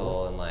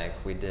pestle, and like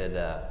we did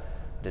a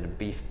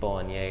beef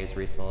bolognese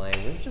recently.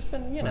 We've just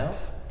been, you know,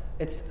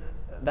 it's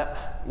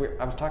that.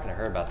 I was talking to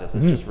her about this.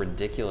 It's just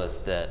ridiculous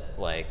that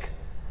like,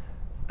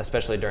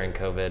 especially during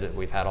COVID,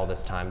 we've had all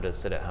this time to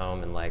sit at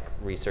home and like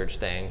research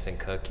things and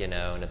cook, you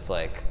know, and it's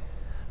like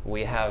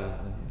we have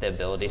the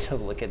ability to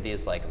look at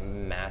these like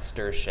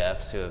master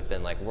chefs who have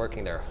been like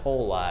working their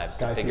whole lives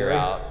to figure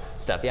out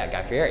stuff. Yeah,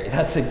 Guy Fieri.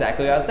 That's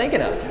exactly what I was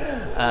thinking of.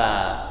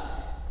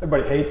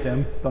 Everybody hates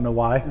him. Don't know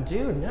why.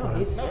 Dude, no,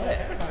 he's sick.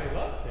 Everybody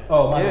loves him.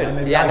 Oh,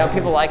 dude. Yeah, no,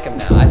 people like him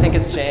now. I think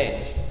it's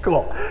changed.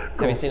 Cool.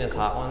 Have you seen his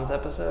Hot Ones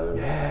episode?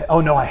 Yeah. Oh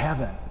no, I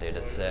haven't. Dude,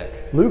 it's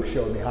sick. Luke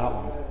showed me Hot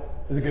Ones.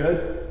 Is it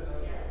good?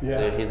 Yeah.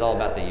 Dude, he's all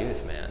about the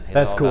youth, man.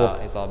 That's cool.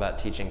 He's all about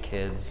teaching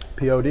kids.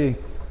 POD.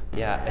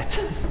 Yeah,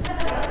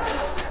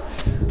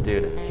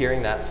 dude,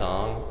 hearing that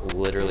song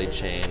literally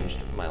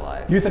changed my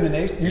life. Youth of the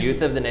Nation?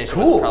 Youth of the Nation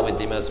was probably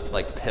the most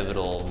like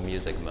pivotal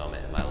music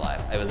moment in my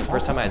life. It was the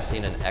first time I had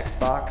seen an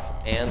Xbox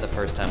and the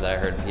first time that I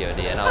heard POD,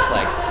 and I was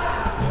like,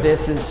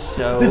 this is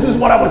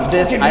what I was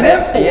fucking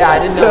meant for. Yeah, I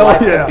didn't know life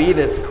could be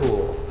this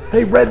cool.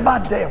 They read my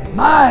damn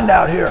mind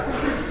out here.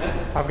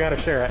 I've got to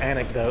share an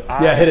anecdote.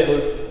 Hit it,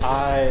 Luke.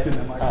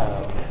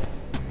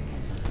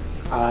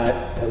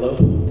 Hello?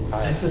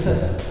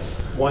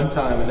 One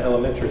time in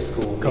elementary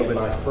school, me and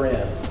my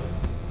friend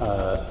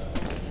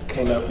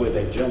came up with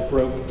a jump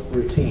rope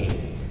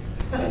routine.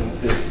 And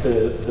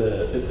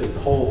it was a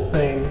whole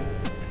thing.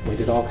 We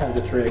did all kinds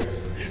of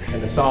tricks.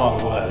 And the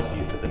song was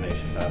Youth of the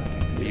Nation.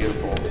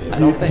 Beautiful. I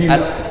don't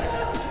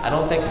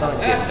think songs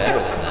get better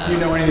than that. Do you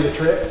know any of the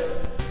tricks?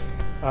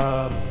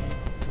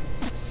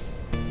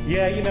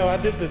 Yeah, you know, I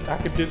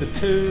could do the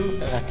two,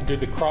 and I could do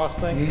the cross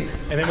thing.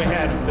 And then we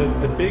had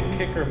the big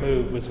kicker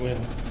move was when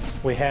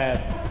we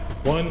had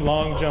one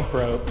long jump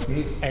rope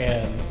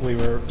and we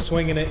were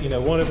swinging it, you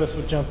know, one of us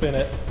would jump in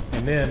it,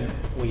 and then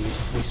we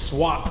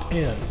swapped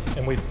ends,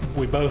 and we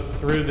both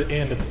threw the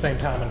end at the same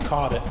time and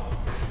caught it.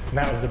 And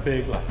that was the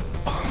big, like,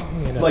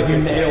 you know. Like you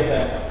nailed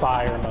that.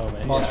 Fire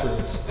moment.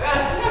 Mushrooms.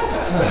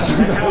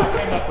 That's how I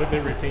came up with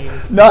the routine.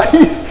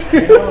 Nice.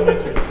 In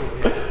elementary school,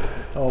 yeah.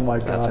 Oh my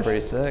gosh. That's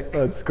pretty sick.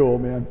 That's cool,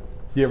 man.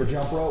 Do you ever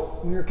jump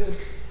rope when you were a kid?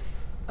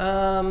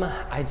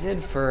 I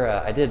did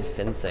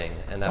fencing,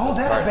 and that was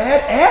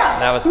badass.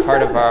 That was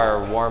part of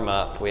our warm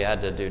up. We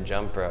had to do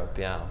jump rope.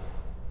 Yeah.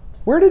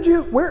 Where did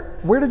you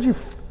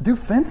do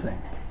fencing?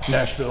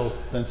 Nashville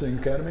Fencing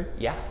Academy.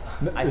 Yeah.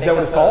 Is that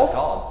what it's called?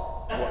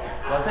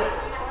 Was it?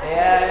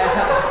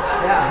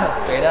 Yeah.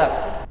 Straight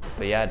up.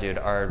 But yeah, dude,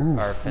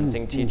 our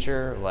fencing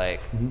teacher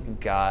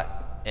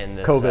got in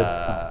this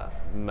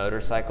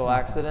motorcycle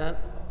accident.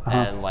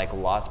 And like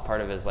lost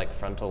part of his like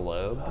frontal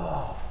lobe.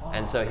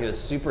 And so he was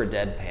super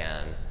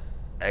deadpan,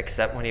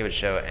 except when he would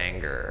show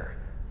anger.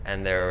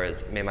 And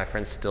me and my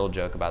friends still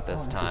joke about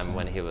this time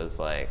when he was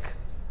like,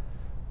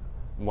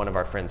 one of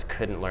our friends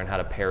couldn't learn how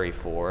to parry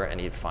 4,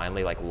 and he'd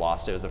finally like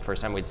lost it. It was the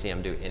first time we'd see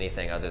him do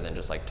anything other than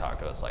just like talk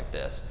to us like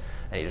this.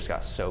 And he just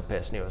got so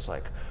pissed, and he was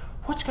like,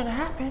 what's gonna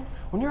happen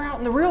when you're out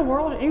in the real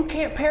world and you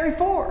can't parry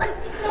 4?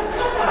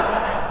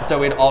 So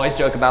we'd always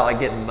joke about like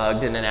getting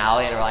mugged in an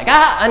alley, and we're like,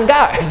 on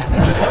guard.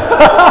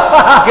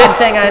 Good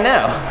thing I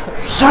know.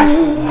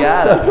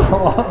 Got it. That's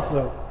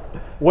awesome.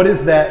 What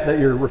is that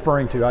you're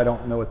referring to? I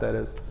don't know what that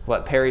is.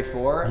 What, parry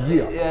 4?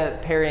 Yeah.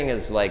 Parrying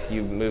is like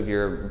you move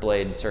your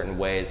blade certain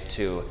ways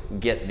to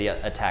get the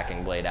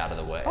attacking blade out of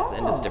the way,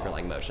 and it's different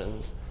like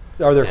motions.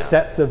 Are there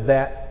sets of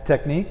that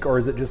technique, or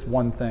is it just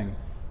one thing?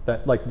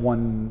 That like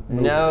one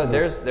move? No,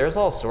 there's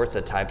all sorts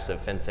of types of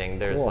fencing.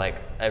 There's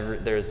Cool.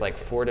 there's like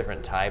 4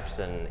 different types,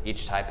 and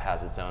each type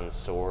has its own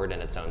sword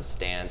and its own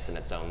stance and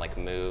its own like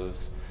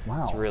moves. Wow.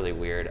 It's really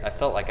weird. I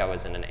felt like I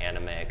was in an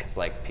anime, because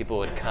like people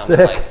would come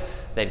Sick.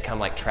 they'd come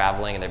like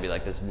traveling, and there'd be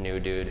like this new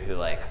dude who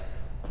like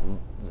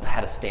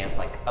had a stance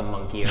like a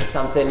monkey or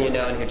something, you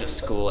know, and he'd just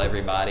school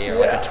everybody, or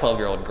like a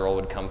 12-year-old girl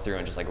would come through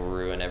and just like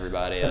ruin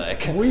everybody.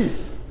 That's like sweet.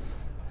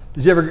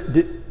 Did you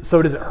ever?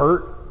 So does it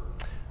hurt?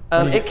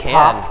 It can,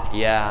 popped?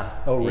 yeah.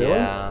 Oh really?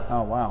 Yeah.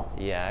 Oh wow.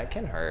 Yeah, it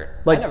can hurt.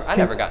 Like, I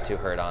never got too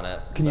hurt on it.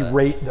 Can you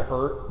rate the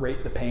hurt?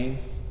 Rate the pain?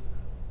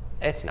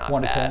 It's not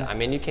 1 to 10? bad. I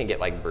mean, you can get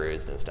like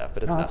bruised and stuff,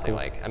 but it's that's nothing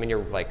cool. like. I mean,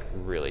 you're like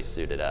really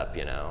suited up,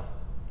 you know.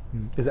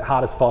 Is it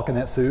hot as fuck in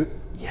that suit?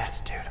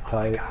 Yes, dude. Oh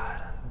Tight. my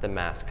god, the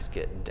masks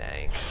get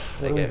dank.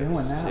 What They are we get doing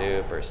now?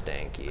 super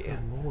stanky. Good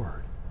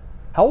Lord.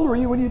 How old were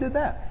you when you did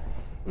that?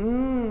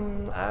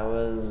 I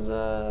was.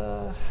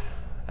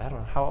 I don't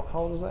know. How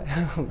old was I?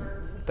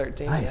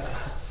 13.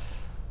 Nice.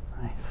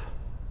 Nice.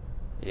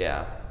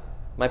 Yeah.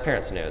 My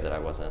parents knew that I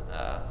wasn't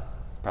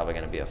probably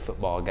going to be a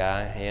football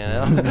guy, you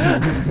know?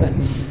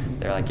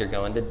 They're like, you're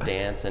going to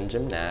dance and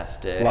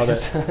gymnastics. Love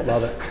it.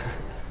 Love it.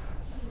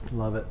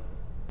 Love it.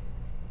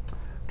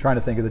 Trying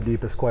to think of the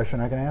deepest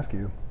question I can ask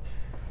you.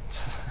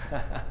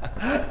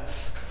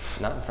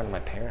 Not in front of my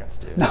parents,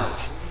 dude. No.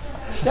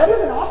 That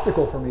is an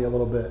obstacle for me a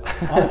little bit,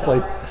 honestly.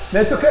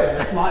 That's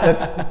okay.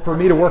 That's for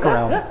me to work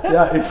around.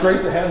 Yeah, it's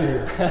great to have you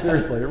here.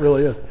 Seriously, it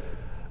really is.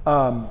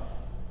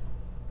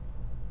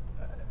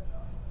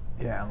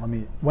 Yeah,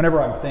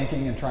 whenever I'm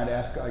thinking and trying to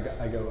ask,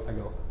 I go,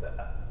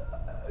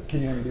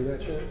 can you hear me do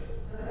that shit?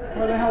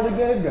 Where the hell did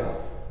Gabe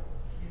go?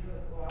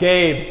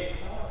 Gabe.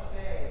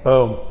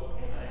 Boom.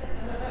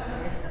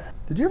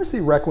 Did you ever see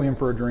Requiem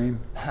for a Dream?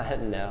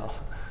 No,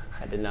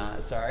 I did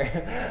not, sorry.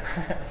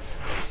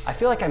 I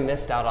feel like I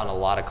missed out on a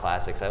lot of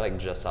classics. I like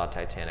just saw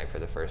Titanic for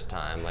the first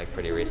time, like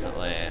pretty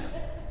recently.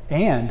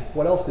 And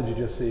what else did you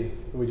just see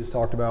that we just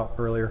talked about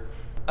earlier?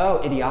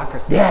 Oh,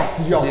 Idiocracy. Yes,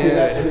 did y'all see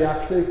that? Dude.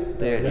 Idiocracy?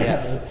 Dude, Yeah,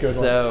 yes, that's a good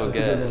one. so That's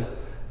a good. one.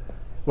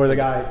 Where the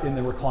guy in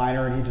the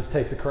recliner and he just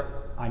takes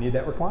I need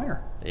that recliner.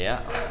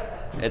 Yeah.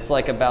 It's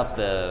like about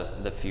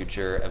the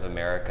future of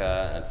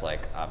America, and it's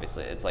like,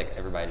 obviously, it's like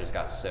everybody just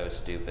got so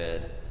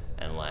stupid,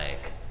 and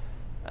like,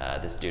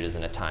 this dude is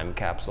in a time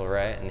capsule,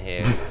 right? And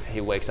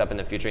he wakes up in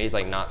the future, he's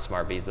like not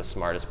smart, but he's the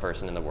smartest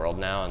person in the world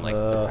now, and like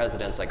the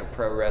president's like a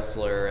pro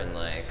wrestler, and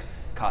like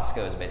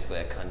Costco is basically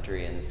a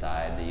country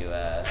inside the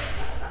US.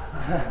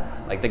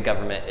 Like the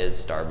government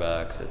is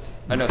Starbucks.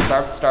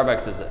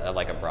 Starbucks is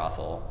like a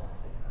brothel.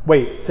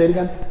 Wait, say it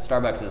again.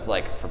 Starbucks is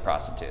like for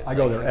prostitutes. I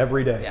go there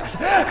every day. Yeah.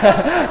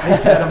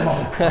 Ain't that a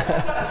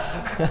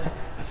monk?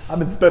 I've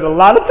been spending a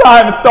lot of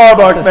time at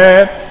Starbucks,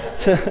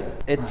 man.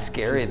 It's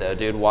scary though,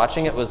 dude.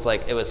 Watching it was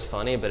like, it was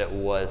funny, but it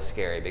was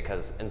scary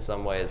because in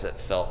some ways it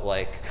felt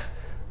like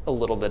a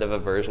little bit of a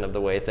version of the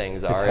way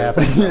things are. It was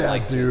like, happening. Yeah,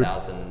 like dude.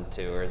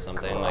 2002 or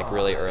something, like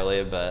really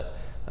early, but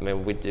I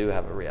mean, we do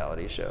have a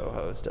reality show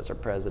host as our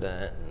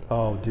president. And,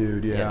 Oh,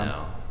 dude, yeah. you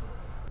know,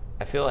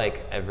 I feel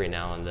like every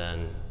now and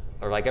then,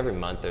 or like every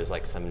month, there's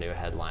like some new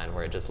headline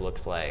where it just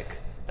looks like,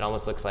 it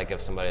almost looks like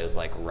if somebody was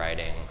like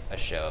writing a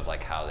show of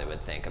like how they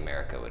would think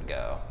America would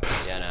go,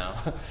 you know?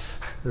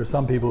 There's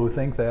some people who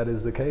think that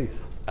is the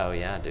case. Oh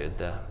yeah, dude,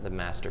 the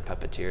master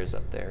puppeteers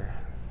up there.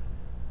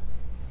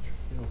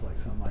 Feels like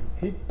something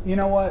like you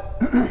know what?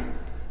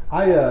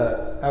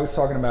 I was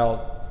talking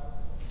about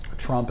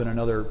Trump in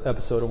another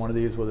episode of one of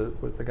these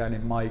with a guy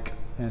named Mike,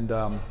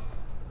 and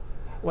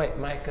Wait,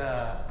 Mike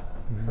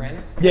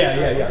Renner?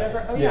 Yeah.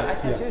 Whatever. Oh yeah, I Yeah.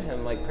 tattooed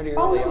him like pretty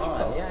Oh, early no on.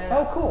 joke. Yeah.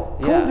 Oh, cool.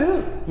 Yeah. Cool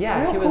dude.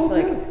 Yeah, Real he was cool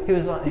like, dude. he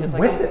was on, he was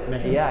like, with it,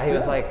 man. Yeah, he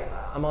was Yeah. like,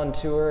 I'm on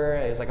tour.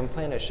 He was like, I'm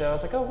playing a show. I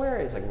was like, oh, where?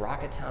 He was like,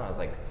 Rocket Town. I was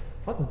like,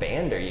 what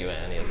band are you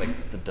in? He was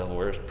like, The Devil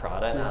Wears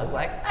Prada. And I was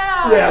like,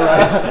 ah.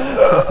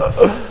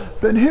 Yeah,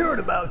 right. Been hearing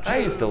about you. I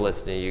used to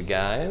listen to you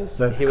guys.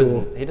 That's he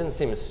cool. He didn't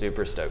seem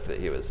super stoked that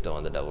he was still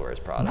in The Devil Wears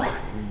Prada,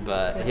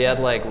 but he had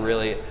like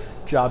really.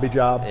 Jobby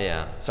job.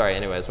 Yeah. Sorry.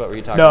 Anyways, what were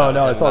you talking about?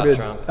 No, with it's him all about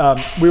good.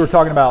 Trump? We were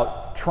talking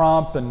about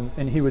Trump,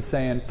 and he was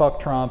saying "fuck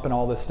Trump" and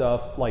all this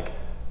stuff, like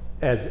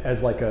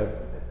as like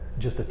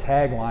just a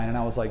tagline, and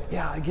I was like,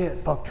 yeah, I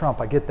get "fuck Trump,"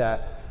 I get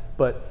that,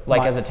 but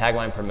Like as a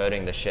tagline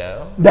promoting the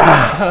show.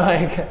 Nah.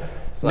 Like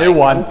it's New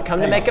like, one.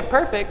 Come to make it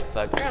perfect.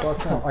 Fuck Trump. Fuck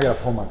Trump. I gotta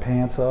pull my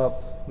pants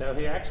up. No,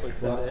 he actually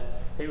said it.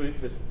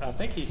 I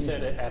think he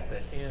said it at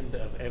the end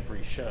of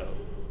every show.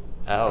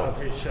 Oh.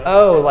 Of his show.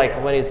 Oh,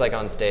 like when he's like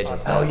on stage and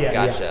stuff.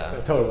 Gotcha.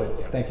 Yeah, totally.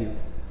 Thank you.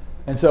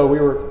 And so we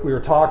were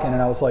talking,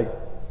 and I was like,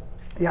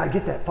 yeah, I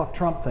get that fuck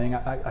Trump thing.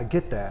 I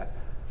get that.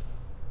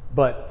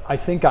 But I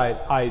think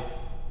I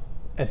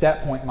at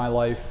that point in my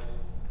life,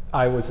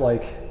 I was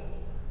like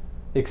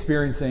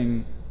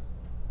experiencing,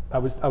 I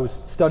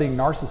was studying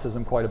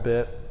narcissism quite a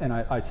bit, and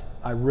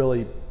I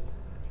really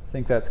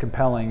think that's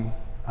compelling.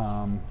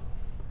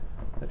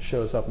 That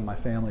shows up in my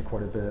family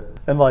quite a bit.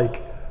 And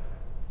like,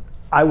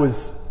 I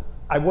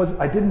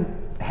didn't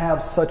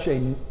have such a,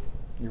 you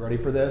ready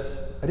for this?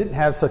 I didn't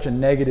have such a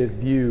negative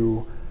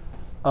view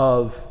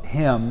of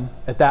him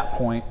at that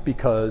point,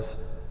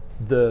 because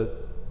the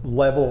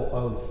level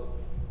of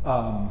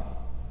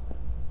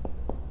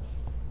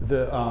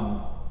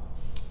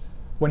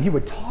when he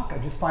would talk, I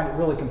just find it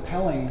really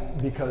compelling,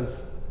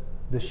 because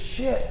the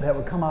shit that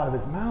would come out of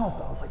his mouth,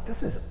 I was like,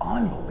 this is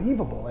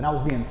unbelievable, and I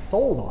was being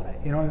sold on it.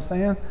 You know what I'm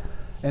saying?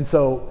 And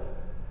so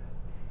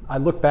I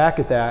look back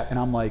at that, and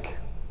I'm like,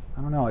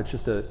 I don't know. It's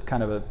just a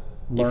kind of a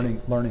learning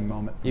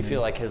moment for me. You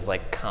feel like his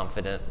like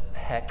confident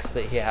hex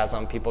that he has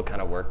on people kind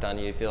of worked on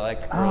you. You feel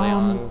like early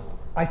on.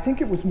 I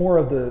think it was more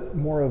of the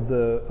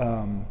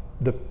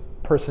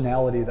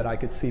personality that I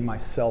could see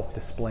myself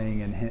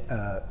displaying in him,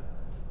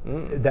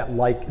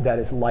 that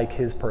is like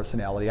his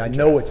personality. I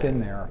know it's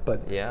in there,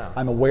 but yeah.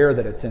 I'm aware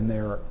that it's in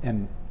there,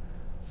 and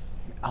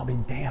I'll be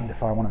damned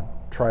if I want to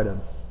try to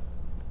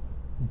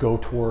go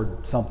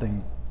toward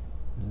something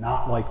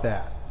not like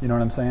that. You know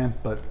what I'm saying?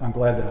 But I'm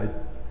glad that I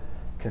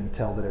can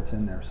tell that it's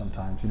in there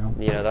sometimes, you know?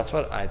 You know, that's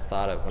what I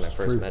thought of when I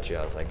first met you.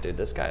 I was like, dude,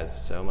 this guy is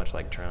so much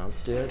like Trump,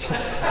 dude. Spot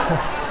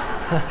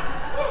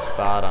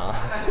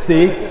on.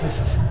 See?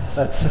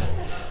 That's...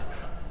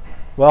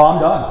 Well, I'm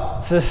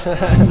done.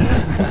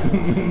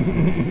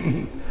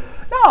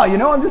 No, you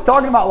know, I'm just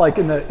talking about like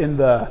in the.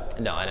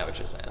 No, I know what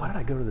you're saying. Why did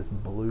I go to this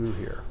blue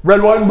here?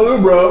 Red, white, and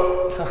blue,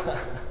 bro.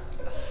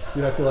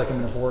 Dude, I feel like I'm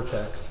in a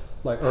vortex,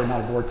 like, or not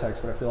a vortex,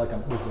 but I feel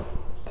like this is a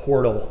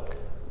portal.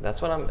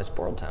 That's what it's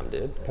portal time,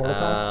 dude. Portal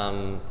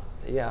time.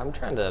 Yeah, I'm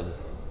trying to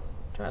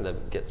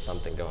get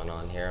something going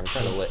on here. I'm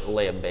trying to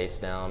lay a base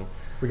down.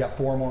 We got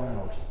 4 more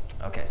hours.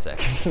 Okay,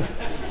 sick.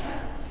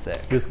 Sick.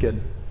 Just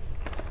kidding.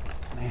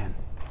 Man.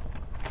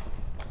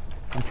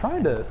 I'm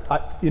trying to,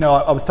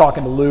 I was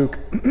talking to Luke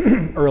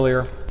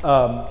earlier.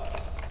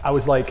 I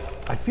was like,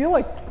 I feel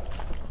like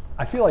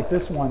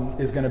this one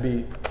is going to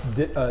be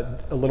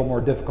a little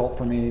more difficult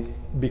for me,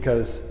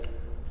 because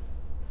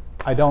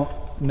I don't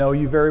know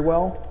you very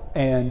well.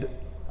 And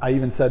I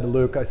even said to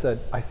Luke, I said,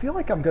 I feel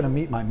like I'm going to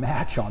meet my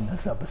match on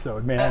this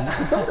episode, man.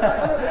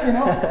 You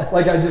know,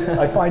 like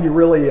I find you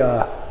really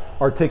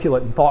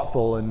articulate and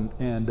thoughtful,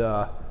 and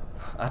I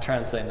try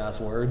and say nice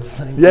words.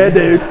 Yeah,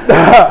 dude.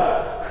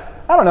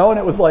 I don't know, and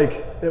it was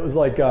like I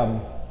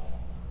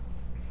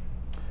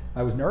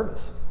was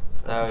nervous.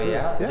 Oh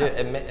yeah, dude,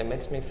 it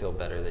makes me feel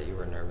better that you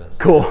were nervous.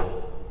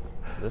 Cool.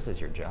 This is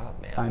your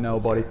job, man. I know,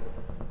 buddy.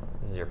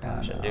 This is your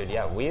passion, dude.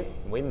 Yeah, we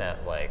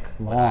met like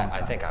when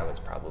I think I was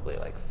probably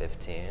like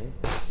 15,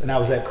 and I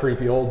was that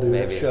creepy old dude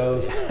at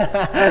shows.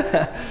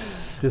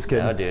 Just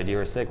kidding. No, dude, you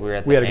were sick. We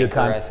had a Anchor, good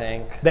time. I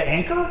think. The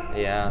Anchor?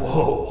 Yeah.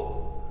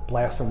 Whoa,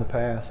 blast from the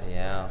past.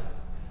 Yeah.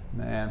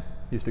 Man,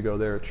 used to go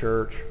there at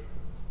church.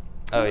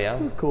 Oh yeah.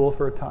 It was cool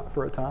for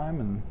a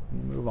time, and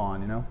you move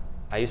on, you know.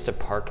 I used to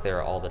park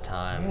there all the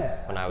time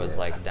when I was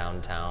like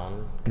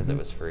downtown, because it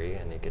was free,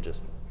 and you could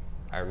just.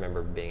 I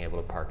remember being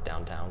able to park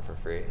downtown for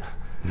free.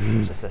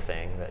 Just a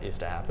thing that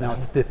used to happen. Now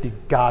it's $50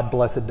 God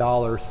blessed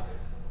dollars.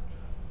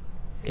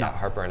 Yeah,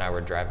 Harper and I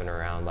were driving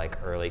around like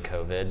early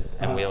COVID,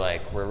 and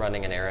we're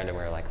running an errand, and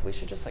we were like, we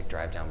should just like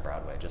drive down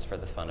Broadway just for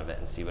the fun of it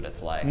and see what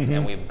it's like.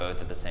 And we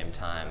both at the same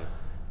time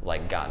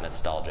like got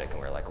nostalgic, and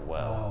we were like,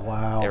 whoa. Oh,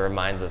 wow. It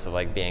reminds us of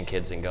like being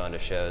kids and going to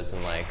shows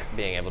and like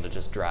being able to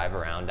just drive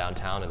around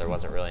downtown, and there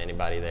wasn't really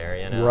anybody there,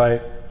 you know?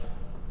 Right.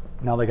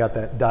 Now they got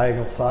that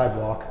diagonal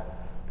sidewalk.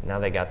 Now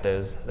they got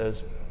those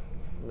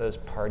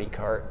party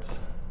carts.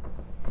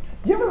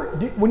 You ever,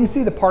 when you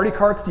see the party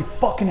carts, do you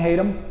fucking hate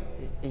them?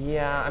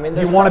 Yeah, I mean,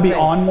 do you want to be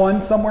on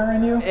one somewhere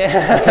in you?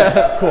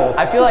 Yeah. Cool.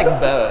 I feel like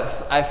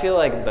both.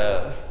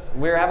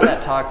 We were having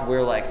that talk. We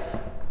were like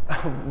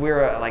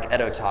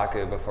at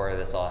Otaku before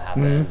this all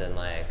happened, and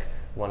like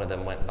one of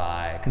them went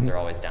by, because they're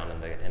always down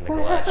in the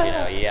clutch, you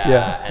know.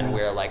 Yeah. And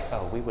we were like,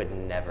 oh, we would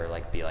never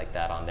like be like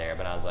that on there.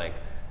 But I was like,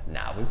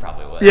 nah, we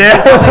probably would.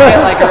 Yeah.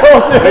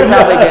 We'd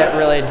probably get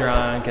really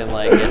drunk and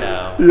like, you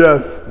know.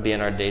 Yes. Be in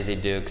our Daisy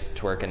Dukes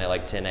twerking at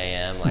like 10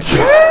 a.m. like.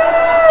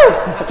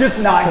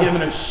 Just not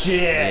giving a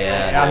shit.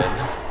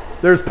 Yeah.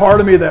 There's part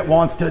of me that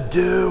wants to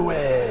do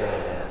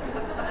it.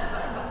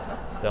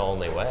 It's the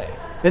only way.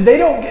 And they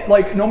don't get,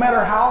 like, no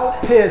matter how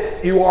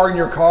pissed you are in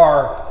your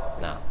car,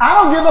 no.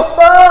 I don't give a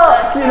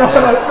fuck. You know what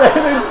I'm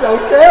saying? They just don't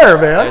care,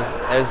 man.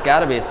 There's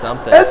got to be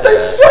something. As they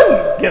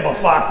shouldn't give a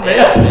fuck, man.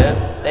 Yeah, dude.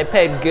 They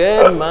paid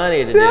good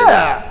money to do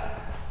that.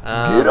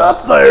 Get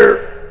up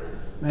there.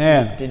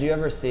 Man. Did you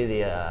ever see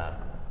the,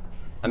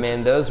 I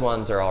mean, those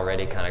ones are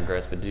already kind of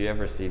gross, but did you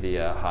ever see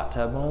the hot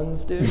tub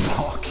ones, dude?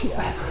 Fuck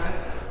yes.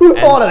 Who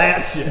thought of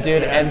that shit?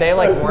 Dude, and they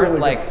like weren't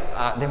really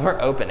they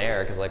weren't open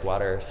air, because like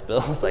water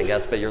spills, I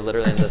guess, but you're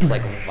literally in this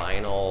like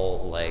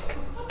vinyl like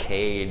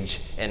cage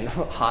in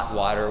hot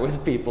water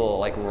with people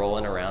like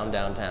rolling around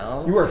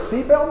downtown. You wear a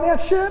seatbelt in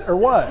that shit or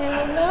what?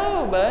 Hell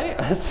no, buddy.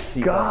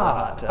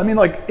 God. I mean,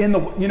 like in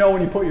the, you know,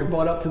 when you put your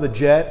butt up to the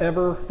jet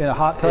ever in a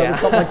hot tub or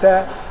something like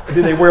that,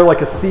 do they wear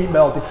like a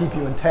seatbelt to keep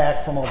you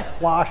intact from all the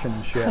sloshing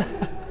and shit?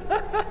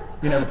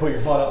 You never put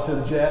your butt up to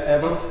the jet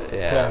ever?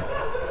 Yeah.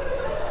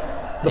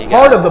 Okay. The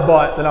part of the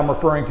butt that I'm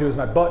referring to is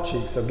my butt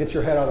cheek, so get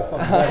your head out of the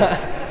fucking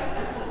way.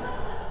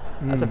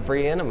 That's a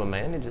free enema,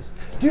 man. You just...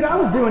 Dude, I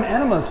was doing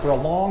enemas for a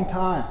long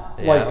time.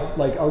 Yeah.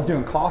 Like I was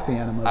doing coffee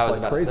enemas. I was like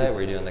about crazy. to say, were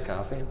you doing the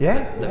coffee?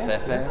 Yeah. The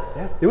fefe?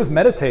 Yeah. It was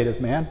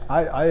meditative, man.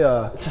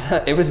 I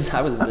was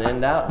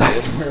zenned out, dude. I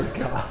swear to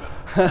God.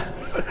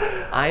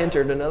 I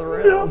entered another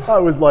room. I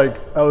was like,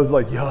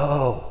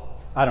 yo,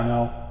 I don't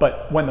know.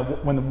 But when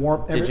the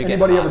warm,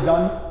 anybody ever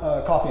done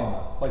coffee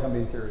enema? Like, I'm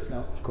being serious.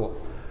 No? Cool.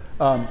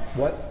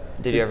 What?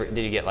 Did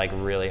you get like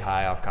really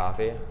high off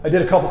coffee? I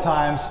did a couple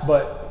times,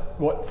 but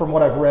from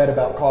what I've read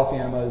about coffee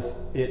enemas,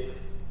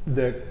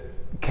 the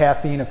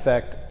caffeine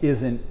effect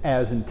isn't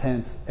as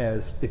intense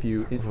as if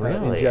you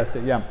ingest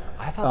it. Yeah.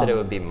 I thought that it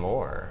would be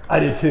more. I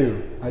did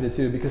too,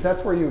 because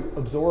that's where you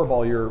absorb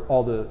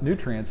all the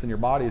nutrients in your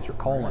body is your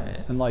colon.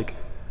 Right. And like,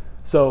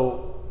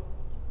 so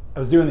I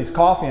was doing these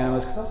coffee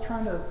enemas because I was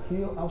trying to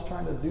heal. I was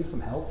trying to do some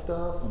health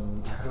stuff,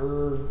 and I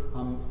heard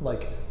I'm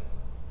like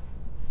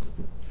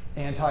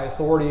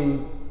anti-authority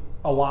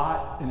a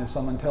lot, and if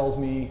someone tells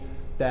me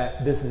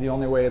that this is the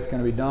only way it's going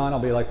to be done, I'll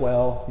be like,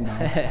 well, you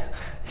know.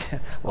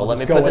 Well, let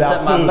me put this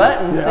up my butt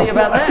and see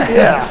about that.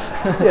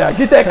 Yeah,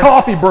 get that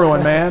coffee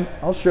brewing, man.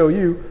 I'll show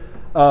you.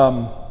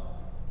 But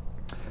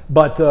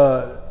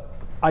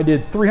I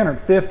did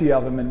 350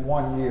 of them in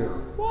 1 year.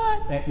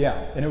 What?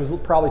 And it was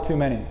probably too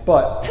many,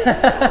 but.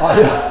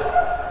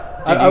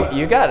 Dude,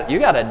 you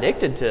got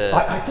addicted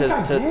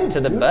to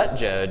the butt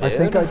Joe, dude. I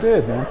think I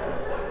did, man.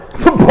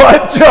 The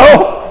butt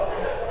Joe.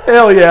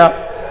 Hell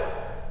yeah.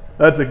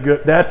 That's a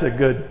good.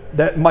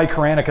 That Mike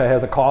Hranica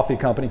has a coffee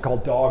company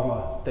called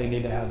Dogma. They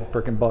need to have a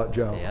freaking butt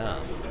Joe.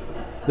 Yeah.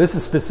 This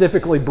is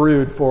specifically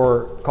brewed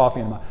for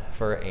coffee enema.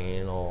 For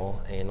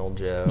anal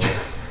Joe.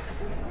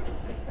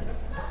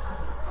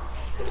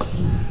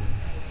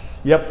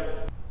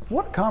 Yep.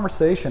 What a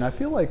conversation. I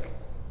feel like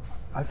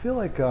I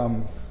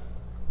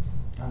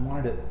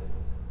wanted it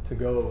to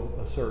go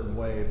a certain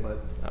way,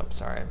 but. Oh,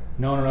 sorry.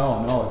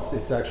 No.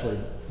 It's actually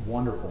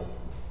wonderful.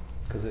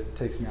 Because it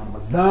takes me out of my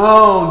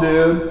zone,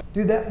 dude.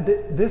 Dude,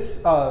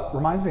 this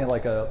reminds me of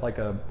like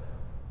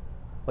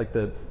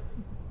the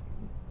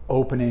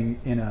opening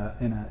in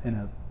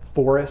a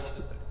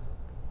forest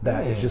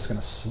that is just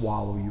gonna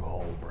swallow you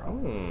whole,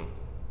 bro.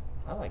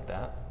 I like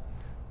that.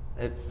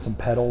 Some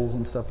petals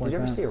and stuff like that. Did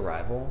you ever see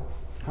Arrival?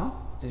 Huh?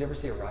 Did you ever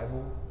see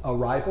Arrival?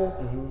 Arrival?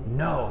 Mm-hmm.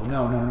 No.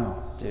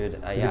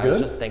 Dude, I was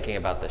just thinking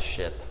about the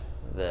ship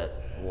that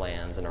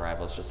lands in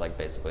Arrival. It's just like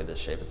basically this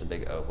shape. It's a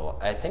big oval.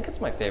 I think it's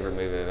my favorite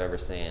movie I've ever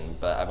seen,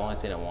 but I've only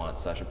seen it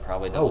once, so I should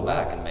probably double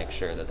back and make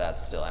sure that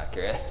that's still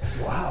accurate.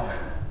 Wow.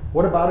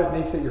 What about it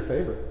makes it your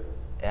favorite?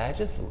 Yeah, it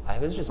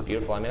was just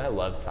beautiful. I mean, I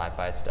love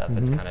sci-fi stuff. Mm-hmm.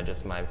 It's kind of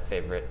just my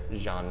favorite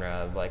genre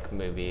of like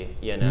movie,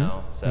 you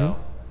know? Mm-hmm. So,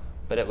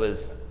 but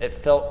it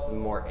felt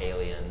more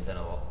alien than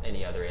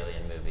any other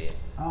alien movie.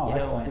 Oh, you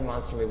know, excellent. in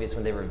monster movies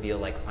when they reveal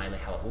like finally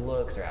how it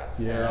looks or how it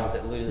sounds,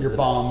 it loses the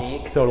bombed.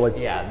 mystique. Totally.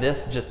 Yeah,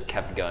 this just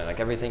kept going. Like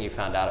everything you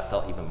found out, it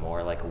felt even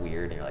more like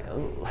weird, and you're like,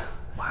 oh.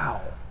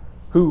 Wow.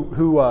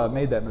 Who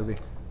made that movie?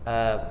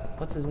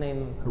 What's his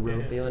name?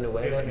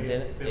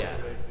 Villanueva. Yeah.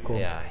 Cool.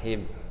 Yeah,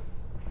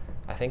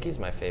 I think he's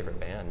my favorite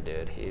band,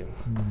 dude. He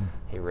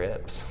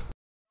rips.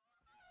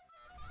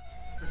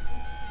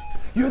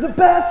 You're the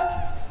best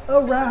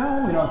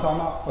around. You know what I'm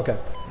talking about? Okay.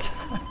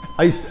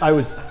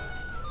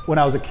 When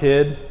I was a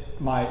kid,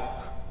 my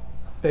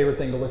favorite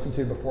thing to listen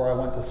to before I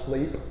went to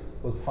sleep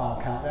was the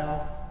Final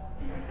Countdown.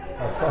 You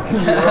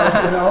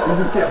know, you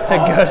just get pumped, to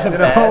go to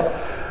bed.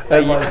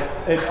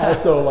 And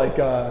also like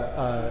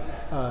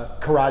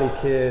Karate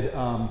Kid,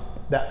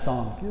 that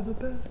song. You're the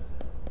best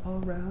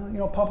around. You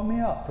know, pumping me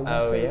up for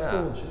school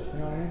and shit. You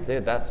know what I mean?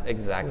 Dude, that's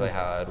exactly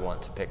how I would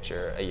want to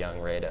picture a young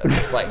Rado,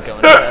 just like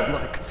going to bed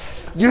like,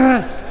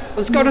 yes,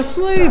 let's go to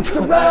sleep.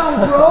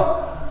 Around,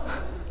 bro.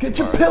 Get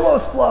your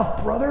pillows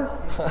fluffed, brother.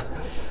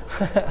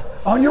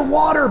 On your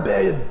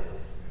waterbed.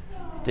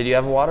 Did you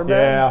have a waterbed?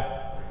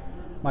 Yeah.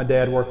 My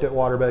dad worked at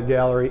Waterbed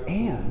Gallery,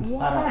 and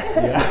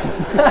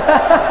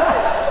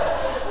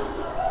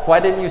Why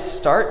didn't you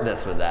start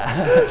this with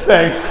that?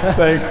 Thanks.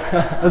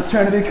 I was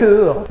trying to be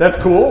cool. That's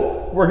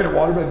cool. Working at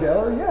Waterbed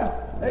Gallery, yeah.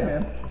 Hey,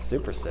 man.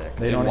 Super sick.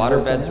 Dude,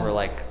 waterbeds were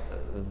like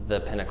the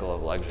pinnacle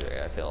of luxury,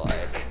 I feel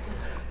like.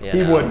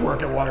 He would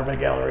work at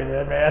Waterbed Gallery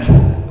then, man.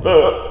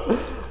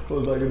 What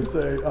was I going to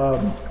say?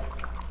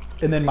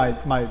 And then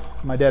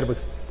my dad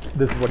was,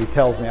 this is what he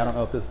tells me, I don't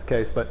know if this is the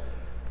case, but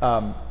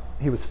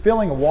he was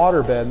filling a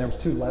waterbed, and there was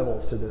 2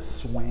 levels to this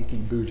swanky,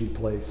 bougie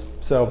place.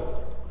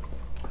 So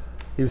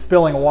he was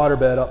filling a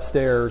waterbed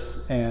upstairs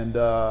and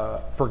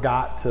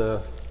forgot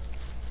to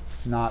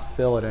not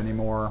fill it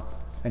anymore,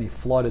 and he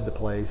flooded the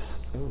place.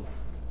 Ooh.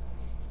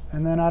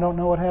 And then I don't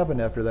know what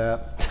happened after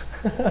that.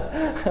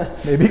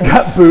 Maybe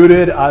got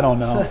booted. I don't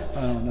know.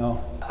 I don't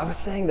know. I was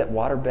saying that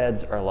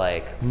waterbeds are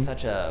like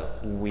such a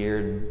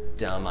weird,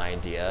 dumb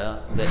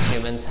idea that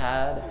humans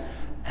had.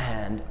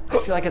 And I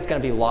feel like it's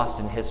going to be lost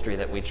in history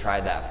that we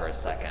tried that for a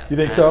second. You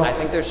think so? I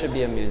think there should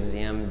be a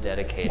museum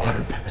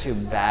dedicated to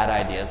bad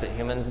ideas that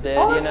humans did,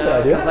 Oh, you that's a know? good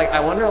idea. Because like, I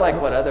wonder like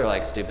what other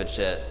like stupid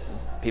shit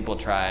people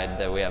tried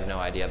that we have no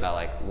idea about,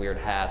 like weird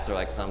hats or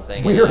like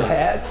something. Weird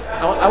hats?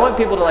 I want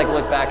people to like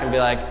look back and be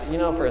like, you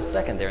know, for a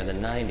second there in the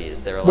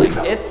 90s, they were like,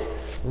 it's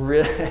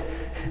really,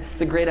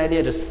 it's a great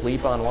idea to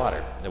sleep on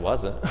water. It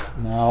wasn't.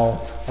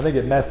 No, I think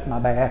it messed my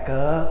back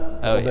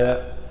up a little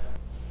bit.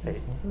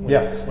 Hey,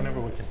 Yes.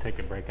 Whenever we can take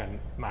a break, I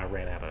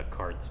ran out of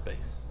card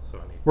space, so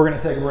I need. We're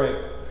going to take a break.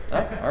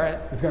 Oh, all right.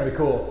 It's going to be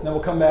cool. Then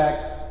we'll come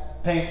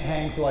back, paint,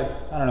 hang for like,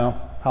 I don't know,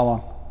 how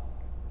long?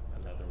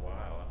 Another while.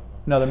 I don't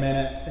know. Another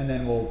minute, and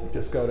then we'll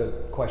just go to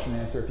question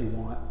and answer if you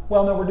want.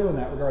 Well, no, we're doing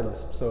that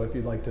regardless. So if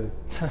you'd like to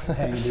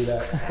hang and do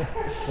that,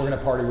 we're going to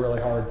party really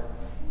hard.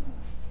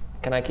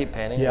 Can I keep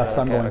painting? Yes,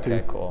 I'm going to.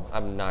 Okay, cool.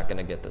 I'm not going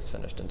to get this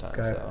finished in time,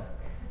 Okay. so.